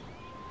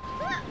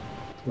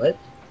 What?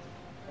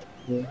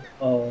 Yeah.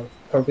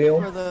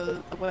 Perfume? For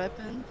the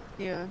weapon?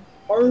 Yeah.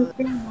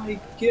 Perfume, I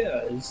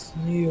guess.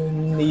 You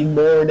need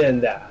more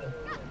than that.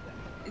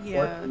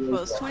 Yeah,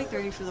 well, it's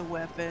 20-30 for the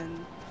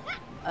weapon.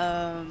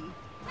 And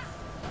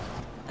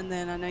And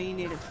then I know you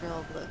need it for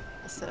all the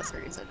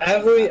accessories. I just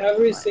Every don't have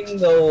much.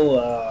 single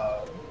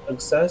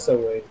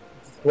accessory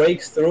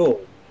breaks through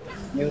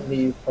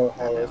unity per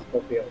I hours know.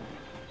 per field,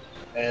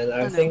 and I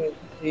I know. think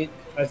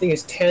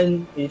it's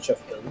 10 each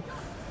of them.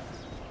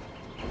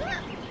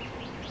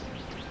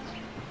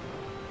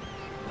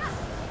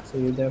 So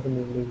you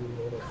definitely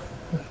need it.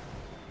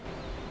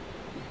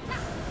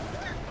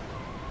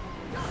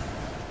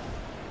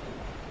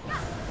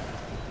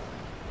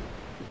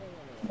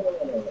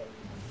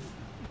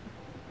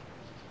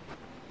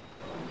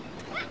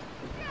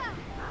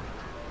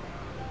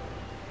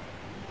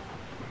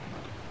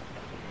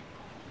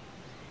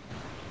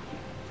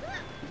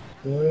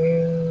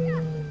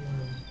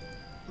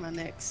 My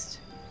next.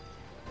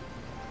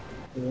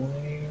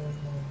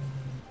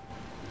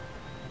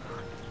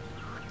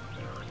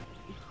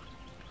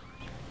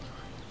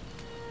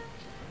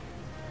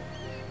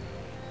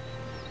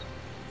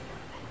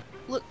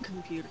 Look,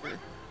 computer.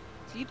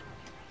 If you.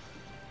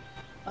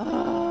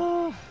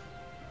 I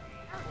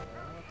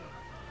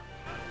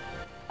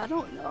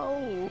don't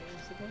know.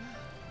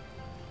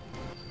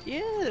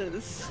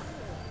 Yes.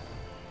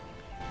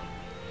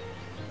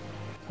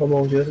 Come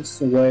on, just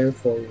swear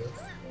for you.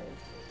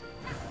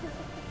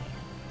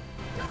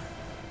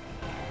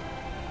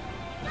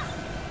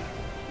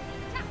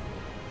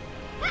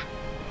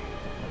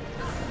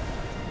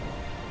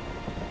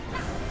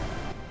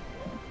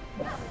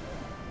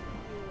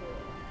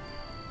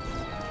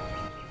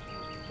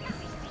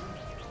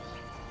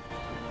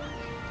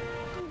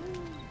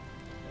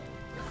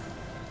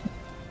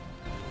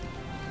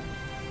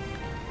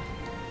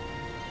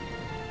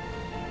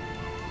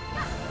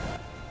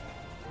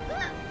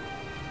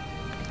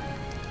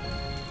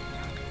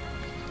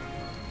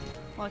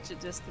 Watch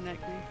it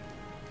disconnect me.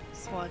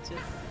 Just watch it.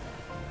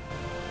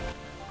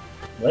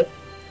 What?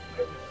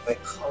 I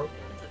can't.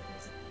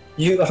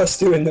 You are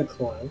still in the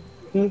climb.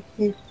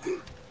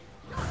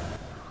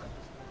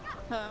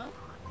 Huh?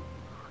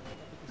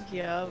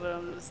 Yeah, but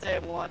I'm gonna say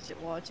watch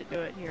it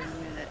do it here in a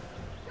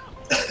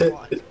minute.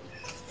 Watch.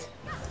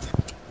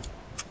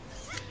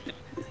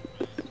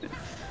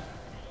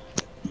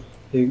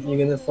 You're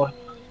gonna find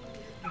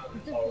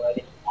it's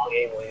already long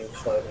game when you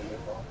try to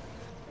move on.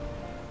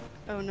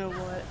 Oh no,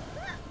 what?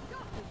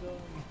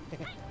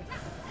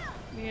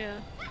 Yeah,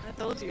 I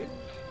told you.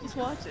 Just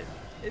watch it.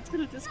 It's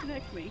gonna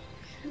disconnect me.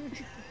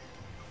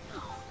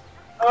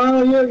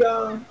 Oh, you're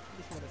gone.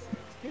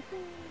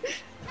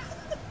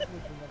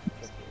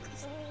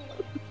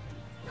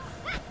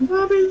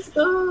 Bobby's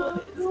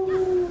gone.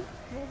 No.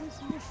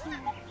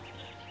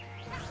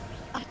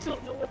 I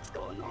don't know what's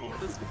going on with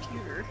this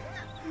computer.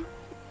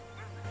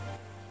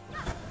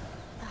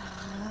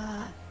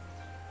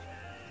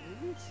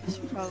 It's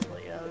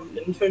probably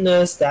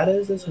Internet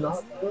status is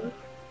not good.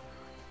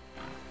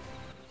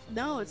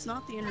 No, it's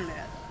not the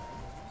internet.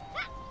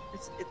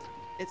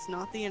 It's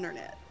not the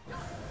internet.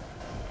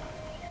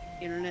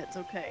 Internet's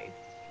okay.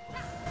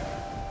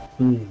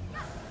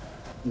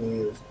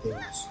 Weird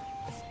things.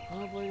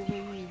 Oh, by the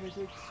way, where's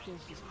the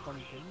expensive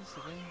pumpkins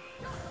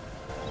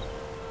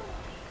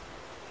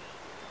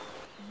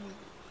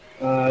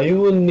again?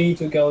 You would need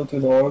to go to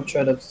the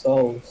Orchard of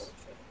Souls.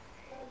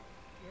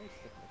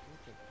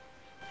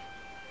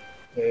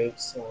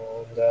 It's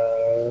on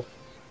the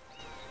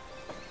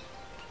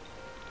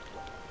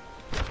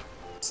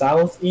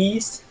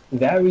southeast,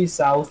 very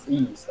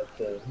southeast of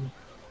the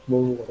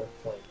Moonwater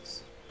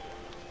Plains.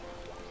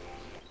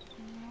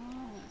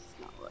 No, that's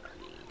not what I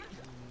need.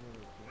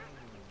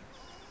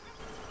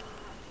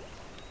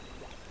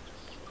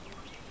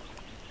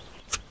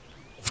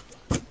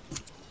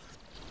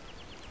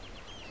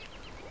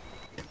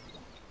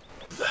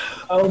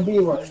 I'll be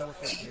right.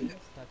 Okay.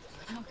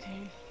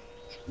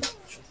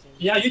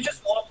 Yeah, you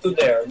just walk to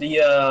there.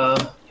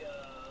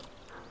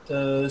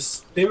 The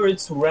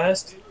Spirit's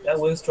Rest, that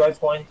will strike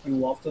point. You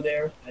walk to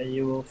there, and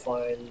you will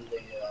find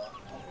the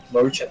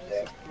merchant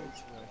there.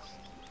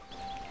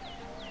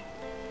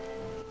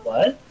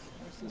 What?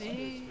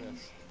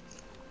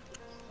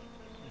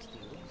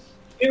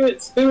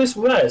 Spirit's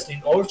Rest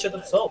in Orchard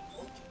of Souls.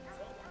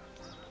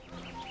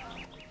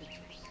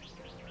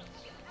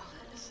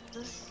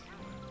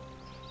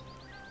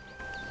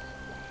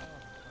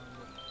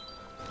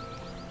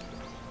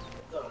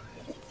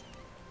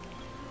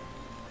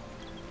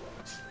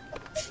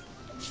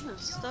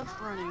 There's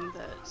stuff running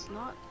that's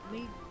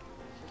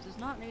does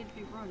not need to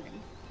be running.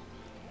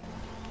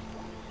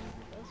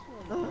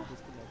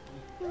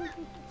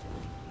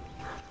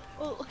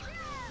 Well,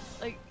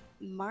 like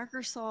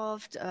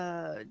Microsoft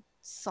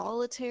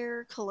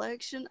Solitaire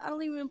collection. I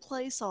don't even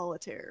play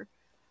Solitaire,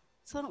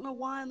 so I don't know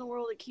why in the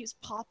world it keeps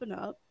popping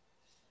up.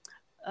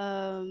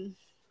 The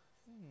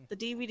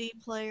DVD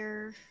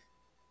player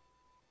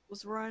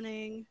was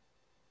running.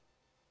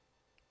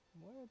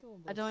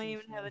 I don't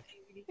even have a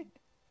DVD.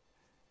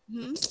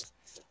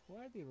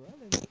 Why are they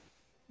running?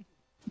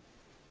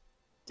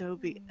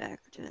 Adobe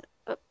Acrobat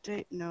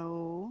update,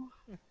 no.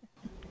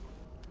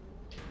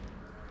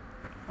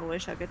 I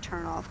wish I could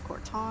turn off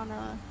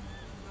Cortana,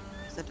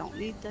 because I don't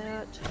need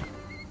that.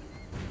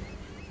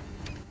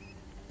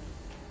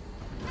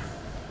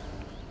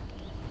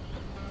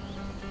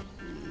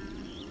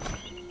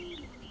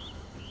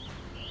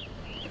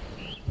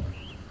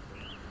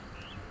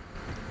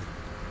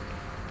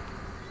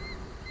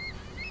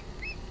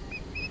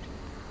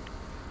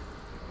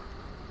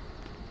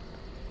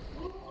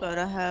 But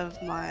I have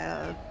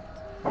my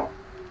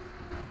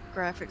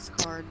graphics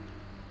card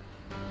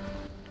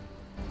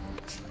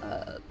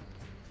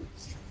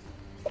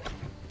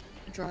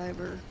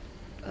driver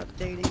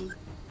updating.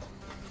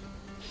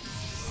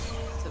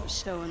 So it was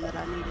showing that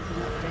I needed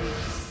an update.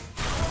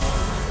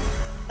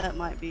 That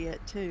might be it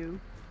too.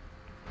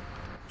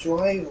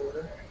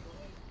 Driver.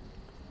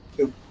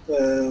 The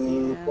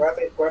Yeah.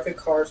 graphic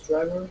cards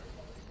driver.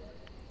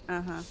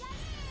 Uh-huh.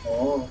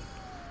 Oh.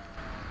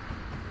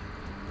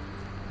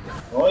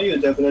 Well, you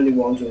definitely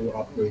want to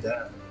upgrade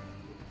that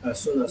as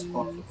soon as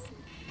possible.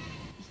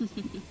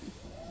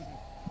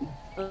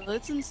 Well,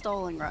 it's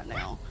installing right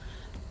now.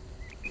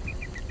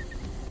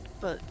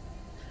 But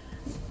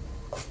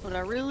what I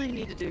really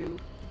need to do,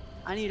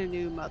 I need a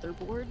new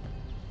motherboard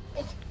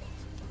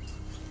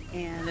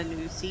and a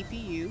new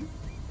CPU.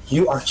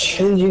 You are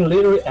changing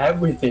literally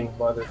everything,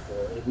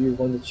 motherboard. If you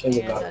want to change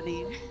it And out. I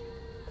need...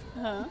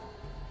 Huh?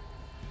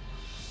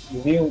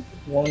 If you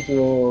want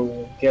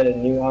to get a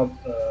new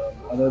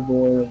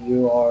motherboard,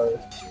 you are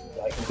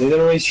like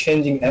literally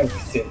changing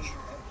everything.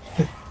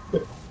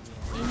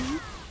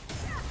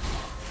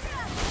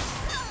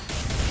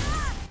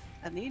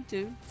 I need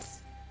to.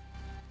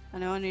 I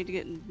know I need to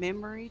get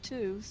memory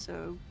too,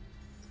 so...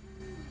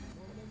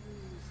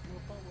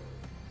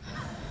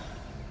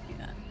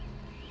 Yeah.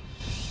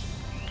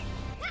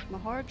 My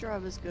hard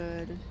drive is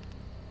good.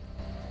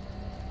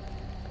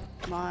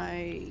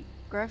 My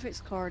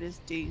graphics card is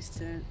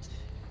decent.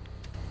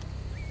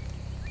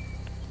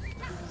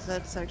 Because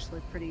that's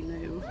actually pretty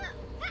new.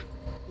 I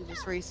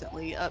just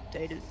recently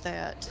updated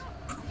that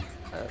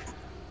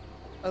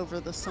over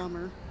the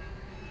summer.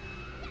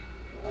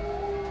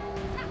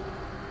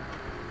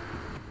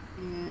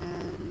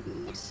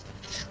 And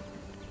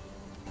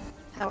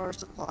power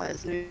supply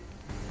is new.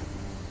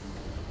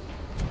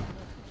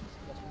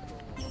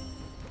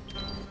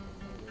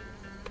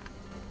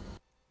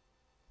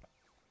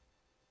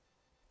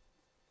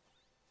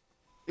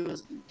 It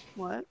was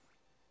what?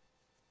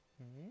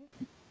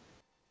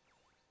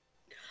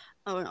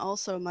 Oh, and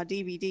also my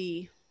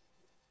DVD,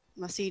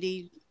 my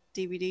CD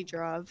DVD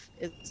drive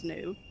is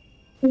new.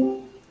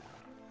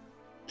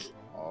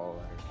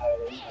 Alright.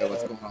 Hey,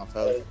 what's going on,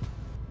 fellas?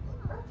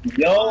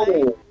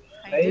 Yo!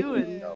 How you doing?